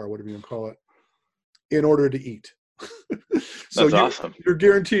 monkey bar, whatever you want to call it, in order to eat. So That's awesome. you're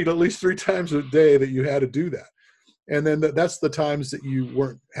guaranteed at least 3 times a day that you had to do that. And then that's the times that you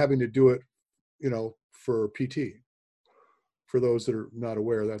weren't having to do it, for PT. For those that are not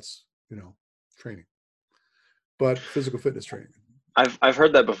aware, that's, training, but physical fitness training. I've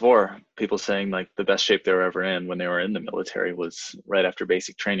heard that before. People saying like the best shape they were ever in when they were in the military was right after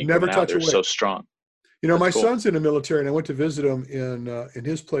basic training. Never Coming out, touch they're a weight. so strong. My That's cool. son's in the military, and I went to visit him in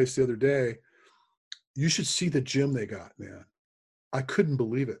his place the other day. You should see the gym they got, man. I couldn't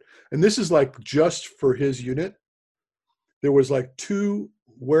believe it. And this is like just for his unit. There was like 2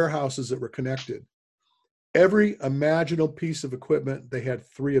 warehouses that were connected. Every imaginable piece of equipment, they had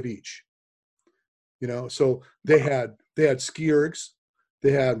 3 of each. So they had ski ergs,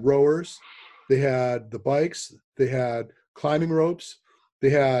 they had rowers, they had the bikes, they had climbing ropes, they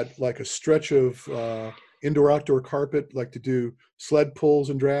had like a stretch of indoor outdoor carpet, like to do sled pulls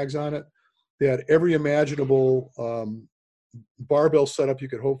and drags on it. They had every imaginable barbell setup you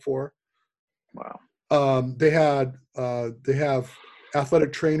could hope for. Wow. They have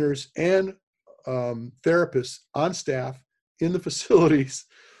athletic trainers and therapists on staff in the facilities.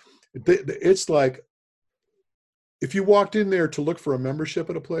 It's like, if you walked in there to look for a membership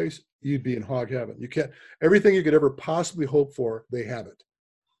at a place, you'd be in hog heaven. You can't, everything you could ever possibly hope for, they have it.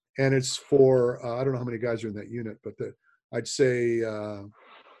 And it's for, I don't know how many guys are in that unit, but I'd say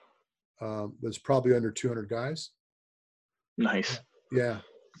there's probably under 200 guys. Nice. Yeah,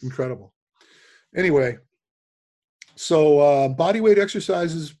 incredible. Anyway, so body weight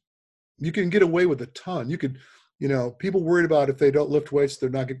exercises, you can get away with a ton. You could, people worried about if they don't lift weights, they're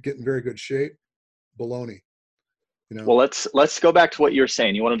not getting in very good shape. Baloney. Well, let's go back to what you were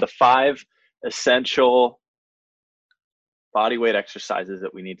saying. You wanted the 5 essential body weight exercises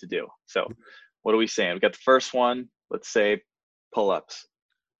that we need to do. So what are we saying? We got the first one, let's say pull-ups,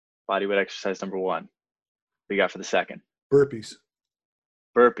 body weight exercise number 1. What do you got for the second? Burpees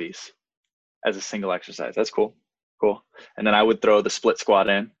as a single exercise. That's cool. And then I would throw the split squat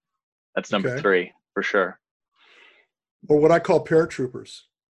in. That's number 3 for sure. Or what I call paratroopers.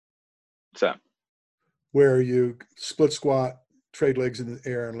 So where you split squat, trade legs in the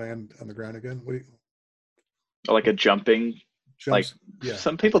air, and land on the ground again. Like a jumping, jumps,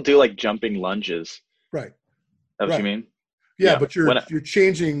 some people do like jumping lunges. Right. That's what you mean? Yeah, but you're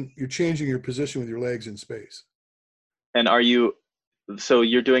changing your position with your legs in space. And so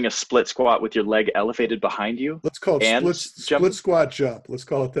you're doing a split squat with your leg elevated behind you? Let's call it split squat jump. Let's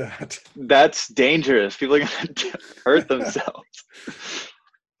call it that. That's dangerous. People are going to hurt themselves.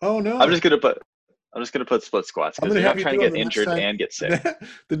 Oh no. I'm just going to put split squats because you're not trying to get injured and get sick.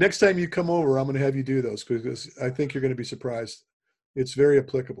 The next time you come over, I'm going to have you do those because I think you're going to be surprised. It's very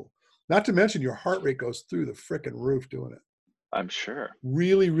applicable. Not to mention your heart rate goes through the frickin' roof doing it. I'm sure.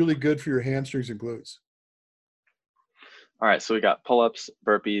 Really, really good for your hamstrings and glutes. All right, so we got pull-ups,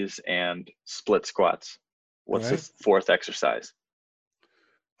 burpees, and split squats. What's the 4th exercise?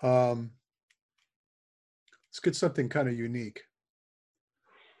 Let's get something kind of unique.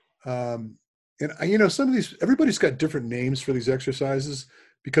 And some of these, everybody's got different names for these exercises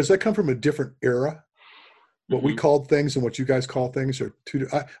because they come from a different era. What we called things and what you guys call things are two.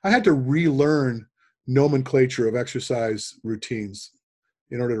 I had to relearn nomenclature of exercise routines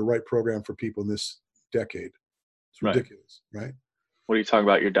in order to write program for people in this decade. It's ridiculous, right? What are you talking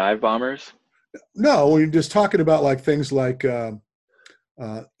about? Your dive bombers? No, we're just talking about like things like EMOM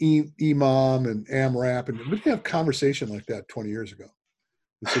and AMRAP, and we didn't have conversation like that 20 years ago.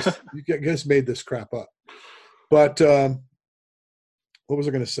 It's just you guys made this crap up. But what was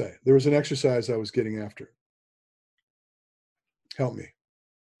I going to say? There was an exercise I was getting after. Help me.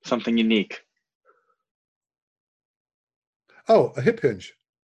 Something unique. Oh, a hip hinge.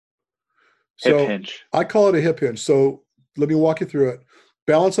 Hip hinge. I call it a hip hinge. So let me walk you through it.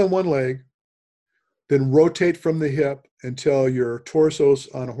 Balance on one leg, then rotate from the hip until your torso's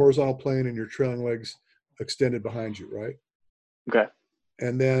on a horizontal plane and your trailing legs extended behind you, right? Okay.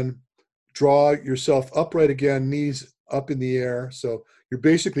 And then draw yourself upright again, knees up in the air. So you're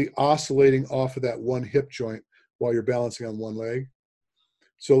basically oscillating off of that one hip joint while you're balancing on one leg.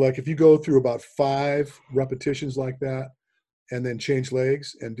 So like if you go through about 5 repetitions like that and then change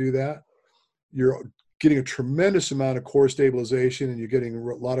legs and do that, you're getting a tremendous amount of core stabilization and you're getting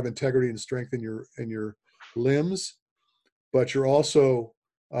a lot of integrity and strength in your limbs, but you're also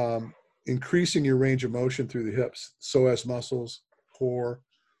increasing your range of motion through the hips, psoas muscles, core.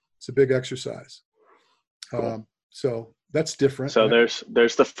 It's a big exercise. Cool. So that's different. So right?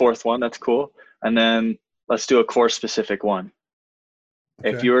 there's the 4th one. That's cool. And then let's do a core specific one.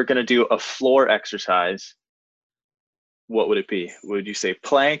 Okay. If you were going to do a floor exercise, what would it be? Would you say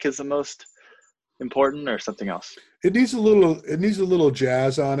plank is the most important or something else? It needs a little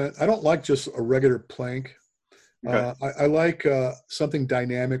jazz on it. I don't like just a regular plank. Okay. I like something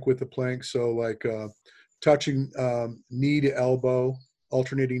dynamic with the plank. So like touching knee to elbow,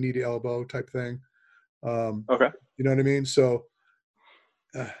 alternating knee to elbow type thing. Okay. You know what I mean? So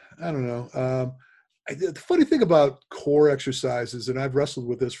I don't know. The funny thing about core exercises, and I've wrestled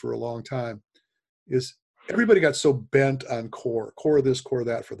with this for a long time, is everybody got so bent on core this, core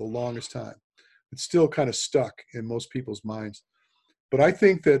that for the longest time. It's still kind of stuck in most people's minds. But I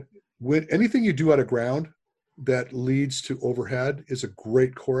think that when anything you do out of ground that leads to overhead is a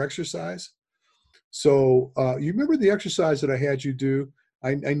great core exercise. So you remember the exercise that I had you do?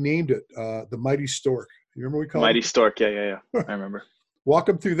 I named it the Mighty Stork. You remember we called Mighty it? Stork. Yeah. I remember. Walk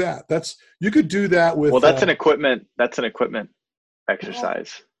them through that. You could do that with. Well, that's an equipment Well,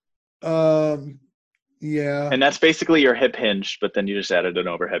 exercise. Yeah. And that's basically your hip hinge, but then you just added an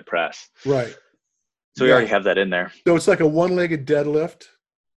overhead press. Right. So we already have that in there. So it's like a one-legged deadlift.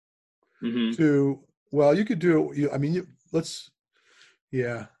 Mm-hmm. Well, you could do.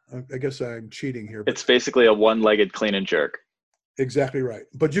 Yeah. I guess I'm cheating here. But it's basically a one-legged clean and jerk. Exactly right.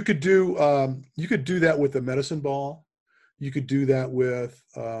 But you could do that with a medicine ball. You could do that with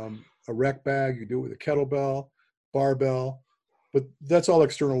a rec bag. You could do it with a kettlebell, barbell, but that's all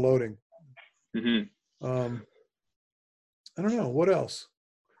external loading. Mm-hmm. I don't know. What else?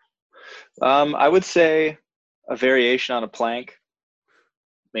 I would say a variation on a plank,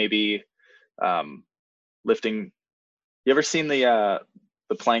 maybe lifting. You ever seen the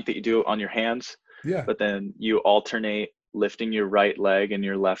plank that you do on your hands? Yeah. But then you alternate lifting your right leg and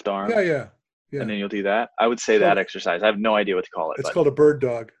your left arm. Yeah. And then you'll do that. I would say that exercise. I have no idea what to call it. It's called a bird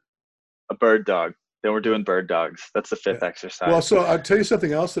dog. A bird dog. Then we're doing bird dogs. That's the fifth exercise. Well, so I'll tell you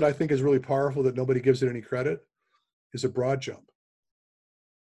something else that I think is really powerful that nobody gives it any credit is a broad jump.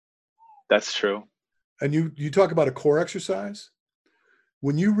 That's true. And you talk about a core exercise.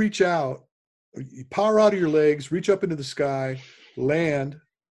 When you reach out, you power out of your legs, reach up into the sky, land,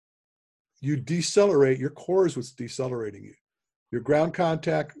 you decelerate. Your core is what's decelerating you. Your ground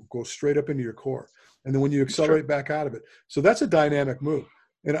contact goes straight up into your core. And then when you accelerate back out of it. So that's a dynamic move.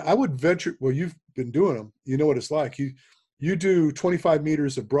 And I would venture, well, you've been doing them. You know what it's like. You do 25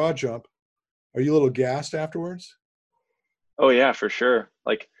 meters of broad jump. Are you a little gassed afterwards? Oh yeah, for sure.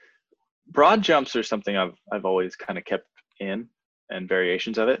 Like broad jumps are something I've always kind of kept in and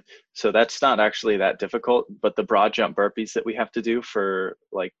variations of it. So that's not actually that difficult, but the broad jump burpees that we have to do for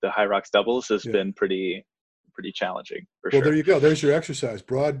like the high rocks doubles has been pretty challenging for sure. Well, there you go. There's your exercise.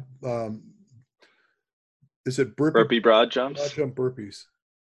 Broad, is it burpee broad jumps? Broad jump burpees.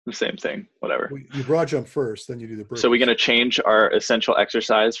 The same thing, whatever. Well, you broad jump first, then you do the burpees. So we're going to change our essential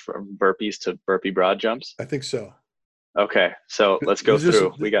exercise from burpees to burpee broad jumps? I think so. Okay, so let's go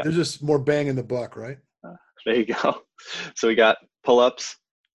through. There's just more bang in the buck, right? There you go. So we got pull-ups,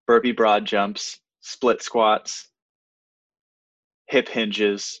 burpee broad jumps, split squats, hip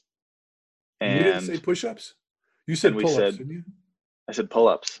hinges, and you didn't say push-ups? You said pull-ups, didn't you? I said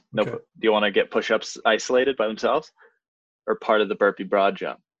pull-ups. Okay. No, do you want to get push-ups isolated by themselves or part of the burpee broad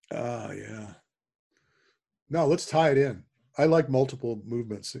jump? Oh, yeah. No, let's tie it in. I like multiple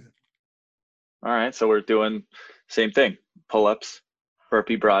movements. All right, so we're doing same thing. Pull-ups,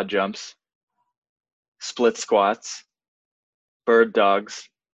 burpee broad jumps, split squats, bird dogs,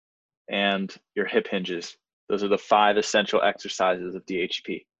 and your hip hinges. Those are the 5 essential exercises of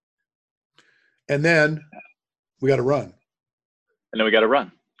DHP. And then we got to run. And then we got to run,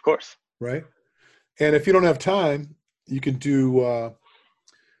 of course. Right. And if you don't have time, you can do,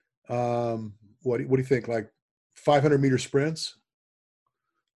 what do you think? Like 500-meter sprints?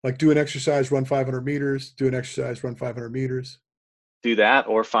 Like do an exercise, run 500 meters, do an exercise, run 500 meters. Do that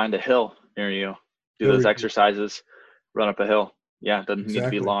or find a hill near you. Do those exercises, run up a hill. Yeah, it doesn't need to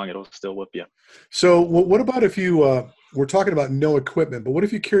be long. It'll still whip you. So what about if you, we're talking about no equipment, but what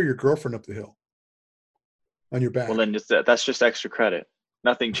if you carry your girlfriend up the hill on your back? Well, then that's just extra credit.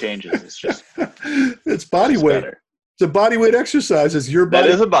 Nothing changes. It's just it's body weight. Better. It's a body weight exercise. It's your body.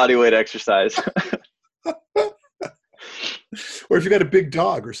 That is a body weight exercise. Or if you got a big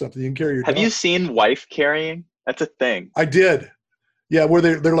dog or something, you can carry your dog. Have you seen wife carrying? That's a thing. I did. Yeah, where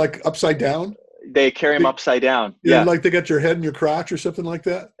they're like upside down. They carry them upside down. Yeah, like they got your head in your crotch or something like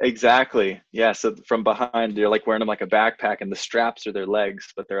that. Exactly. Yeah. So from behind, you're like wearing them like a backpack, and the straps are their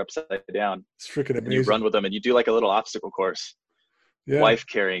legs, but they're upside down. It's freaking amazing. And you run with them, and you do like a little obstacle course. Yeah. Wife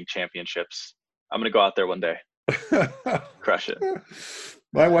carrying championships. I'm gonna go out there one day. Crush it.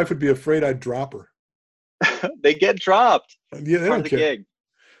 My wife would be afraid I'd drop her. They get dropped. Yeah, they don't care.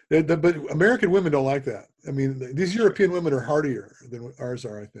 But American women don't like that. I mean, these European women are hardier than ours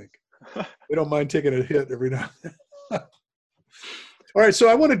are, I think. They don't mind taking a hit every now and then. All right, so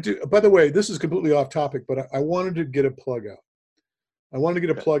I want to do, by the way, this is completely off topic, but I wanted to get a plug out. I wanted to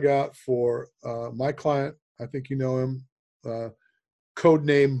get a plug out for my client. I think you know him, code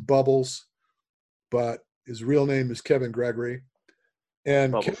name Bubbles, but his real name is Kevin Gregory.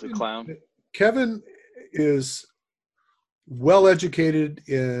 And Bubbles the clown. Kevin is well educated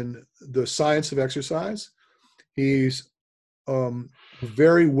in the science of exercise. He's a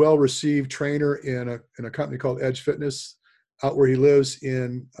very well received trainer in a company called Edge Fitness out where he lives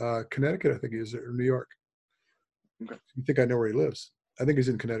in Connecticut, I think he is, or New York. Okay. You think I know where he lives? I think he's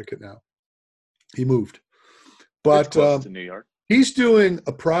in Connecticut now. He moved. It's But close to New York. he's doing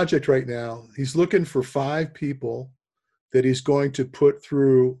a project right now. He's looking for 5 people that he's going to put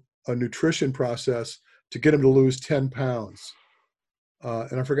through a nutrition process to get them to lose 10 pounds.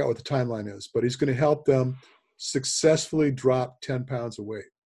 And I forgot what the timeline is, but he's going to help them successfully drop 10 pounds of weight.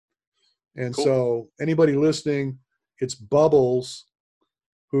 And Cool. so anybody listening, it's Bubbles,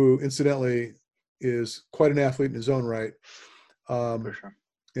 who incidentally is quite an athlete in his own right. For sure.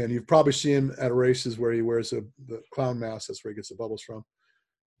 And you've probably seen him at races where he wears the clown mask. That's where he gets the bubbles from.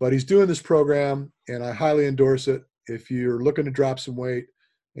 But he's doing this program, and I highly endorse it. If you're looking to drop some weight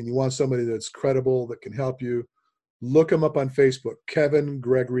and you want somebody that's credible that can help you, look him up on Facebook, Kevin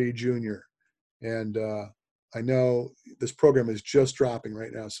Gregory Jr. And I know this program is just dropping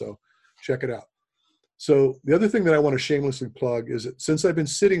right now, so check it out. So the other thing that I want to shamelessly plug is that since I've been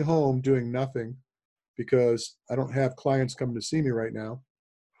sitting home doing nothing because I don't have clients coming to see me right now,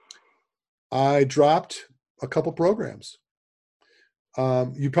 I dropped a couple programs.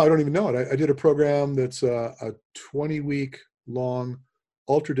 You probably don't even know it. I did a program that's a 20-week long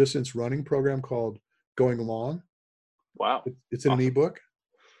ultra distance running program called Going Long. Wow. It's in an ebook.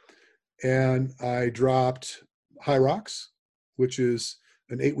 And I dropped High Rocks, which is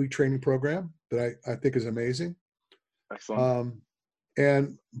an 8-week training program that I think is amazing. Excellent.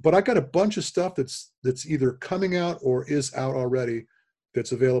 But I got a bunch of stuff that's either coming out or is out already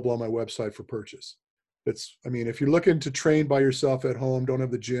that's available on my website for purchase. If you're looking to train by yourself at home, don't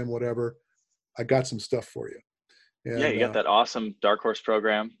have the gym, whatever, I got some stuff for you. And, yeah, you got that awesome Dark Horse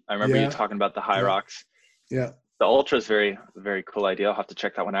program. I remember you talking about the High Rocks. Yeah. The Ultra is very, very cool idea. I'll have to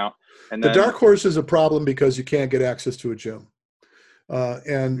check that one out. And the Dark Horse is a problem because you can't get access to a gym.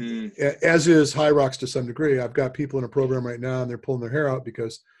 As is High Rocks to some degree. I've got people in a program right now and they're pulling their hair out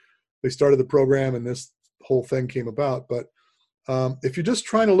because they started the program and this whole thing came about. But if you're just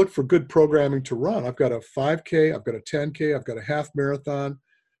trying to look for good programming to run, I've got a 5K, I've got a 10K, I've got a half marathon.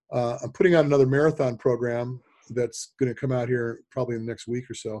 I'm putting out another marathon program that's going to come out here probably in the next week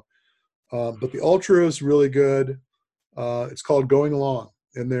or so. But the Ultra is really good. It's called Going Long.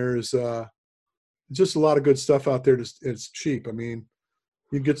 And there's just a lot of good stuff out there. It's cheap. I mean,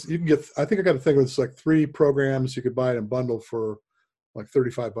 you can get, I think I got to think it's like 3 programs. You could buy it in bundle for like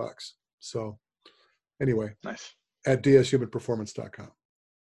 $35. So anyway, nice. At dshumanperformance.com.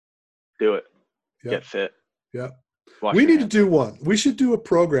 Do it. Yep. Get fit. Yeah. We need to do one. We should do a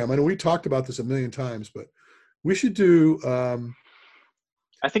program. I know we talked about this a million times, but we should do.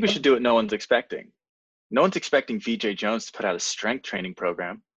 I think we should do what no one's expecting. No one's expecting VJ Jones to put out a strength training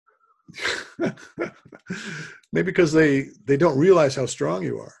program. Maybe because they don't realize how strong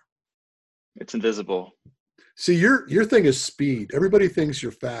you are. It's invisible. See, your thing is speed. Everybody thinks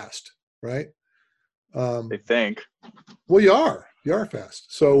you're fast, right? They think. Well, you are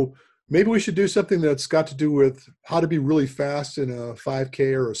fast. So maybe we should do something that's got to do with how to be really fast in a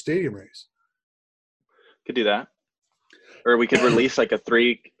 5K or a stadium race. Could do that. Or we could release like a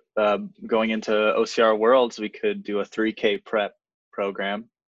 3 going into OCR Worlds. We could do a 3K prep program.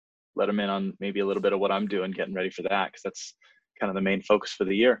 Let them in on maybe a little bit of what I'm doing, getting ready for that, because that's kind of the main focus for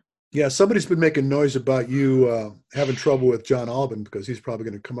the year. Yeah, somebody's been making noise about you having trouble with John Albin because he's probably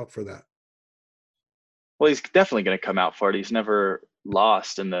going to come up for that. Well, he's definitely going to come out for it. He's never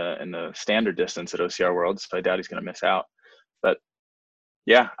lost in the standard distance at OCR Worlds, so I doubt he's going to miss out. But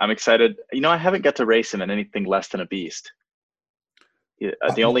yeah, I'm excited. I haven't got to race him in anything less than a beast.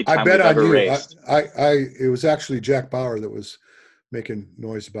 The only time we've ever raced. It was actually Jack Bauer that was making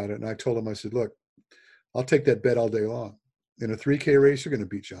noise about it, and I told him, I said, look, I'll take that bet all day long. In a 3K race, you're going to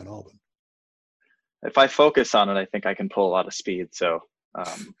beat John Albin. If I focus on it, I think I can pull a lot of speed. So,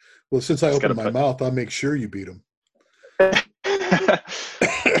 well, since I opened my mouth, I'll make sure you beat him. All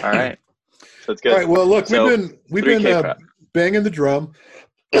right, so it's good. All right. Well, look, we've been banging the drum.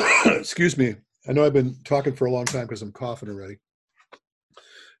 Excuse me. I know I've been talking for a long time because I'm coughing already.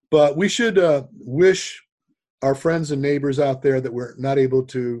 But we should wish our friends and neighbors out there that we're not able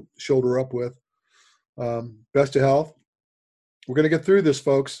to shoulder up with best of health. We're going to get through this,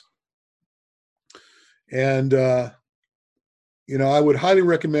 folks. And, I would highly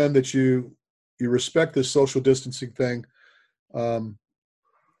recommend that you respect this social distancing thing.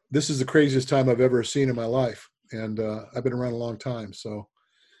 This is the craziest time I've ever seen in my life. And I've been around a long time. So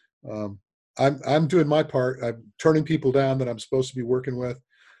I'm doing my part. I'm turning people down that I'm supposed to be working with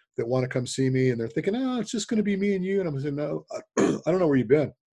that want to come see me. And they're thinking, it's just going to be me and you. And I'm saying, no, I don't know where you've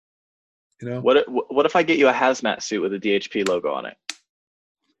been. What if I get you a hazmat suit with a DHP logo on it?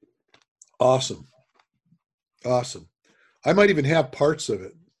 Awesome. I might even have parts of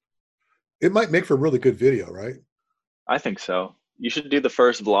it. It might make for a really good video, right? I think so. You should do the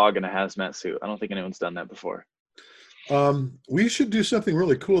first vlog in a hazmat suit. I don't think anyone's done that before. We should do something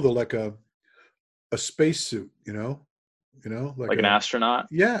really cool though, like a space suit, Like an astronaut.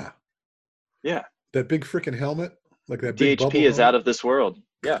 Yeah. Yeah. That big freaking helmet, like that big DHP bubble is helmet. out of this world.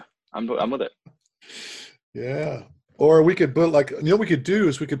 Yeah, I'm with it. Yeah. Or we could put like, what we could do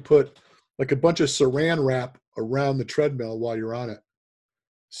is we could put like a bunch of saran wrap around the treadmill while you're on it.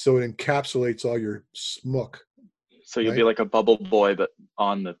 So it encapsulates all your smook. So you'll be like a bubble boy, but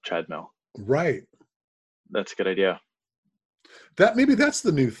on the treadmill. Right. That's a good idea. Maybe that's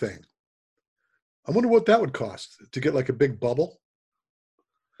the new thing. I wonder what that would cost to get like a big bubble.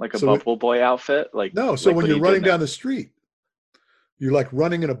 Like a bubble boy outfit? No, so when you're running down the street, you're like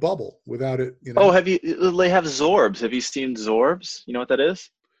running in a bubble without it, Oh, they have Zorbs. Have you seen Zorbs? You know what that is?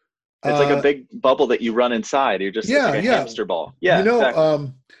 It's like a big bubble that you run inside. You're just it's like a hamster ball. Yeah,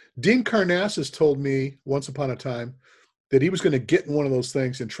 exactly. Dean Karnassus told me once upon a time that he was going to get in one of those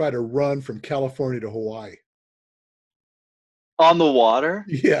things and try to run from California to Hawaii. On the water?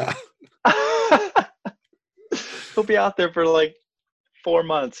 Yeah. He'll be out there for like 4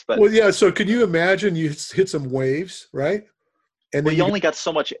 months. But well, yeah. So can you imagine you hit some waves, right? And then you only got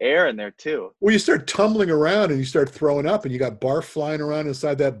so much air in there too. Well, you start tumbling around and you start throwing up and you got barf flying around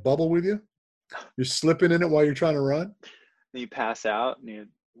inside that bubble with you. You're slipping in it while you're trying to run. Then you pass out and you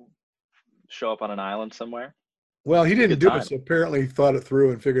show up on an island somewhere. Well, he didn't do it, so apparently he thought it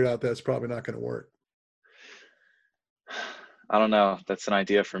through and figured out that's probably not going to work. I don't know. That's an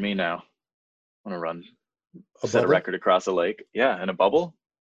idea for me now. I want to run, set a record across a lake. Yeah, in a bubble.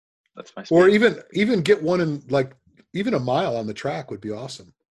 That's my speed. Or even get one in like even a mile on the track would be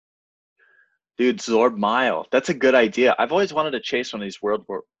awesome. Dude, Zorb mile. That's a good idea. I've always wanted to chase one of these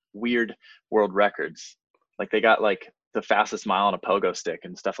weird world records. Like they got like the fastest mile on a pogo stick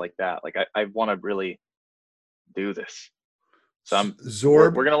and stuff like that. Like I want to really do this. So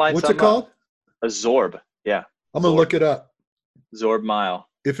Zorb. We're gonna line What's it called? Up. A Zorb. Yeah. I'm gonna look it up. Zorb mile.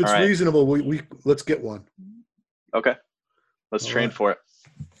 If it's reasonable, we let's get one. Okay. Let's train for it.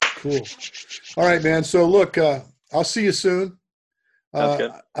 Cool. All right, man. So look, I'll see you soon. Sounds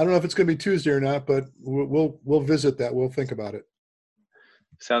good. I don't know if it's going to be Tuesday or not, but we'll visit that. We'll think about it.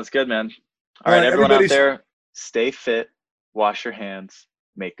 Sounds good, man. All right, everyone out there, stay fit, wash your hands,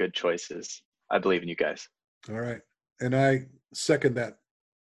 make good choices. I believe in you guys. All right. And I second that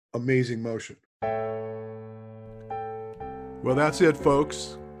amazing motion. Well, that's it,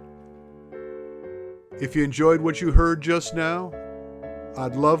 folks. If you enjoyed what you heard just now,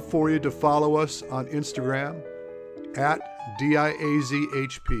 I'd love for you to follow us on Instagram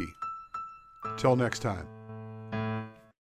 @DIAZHP. Till next time.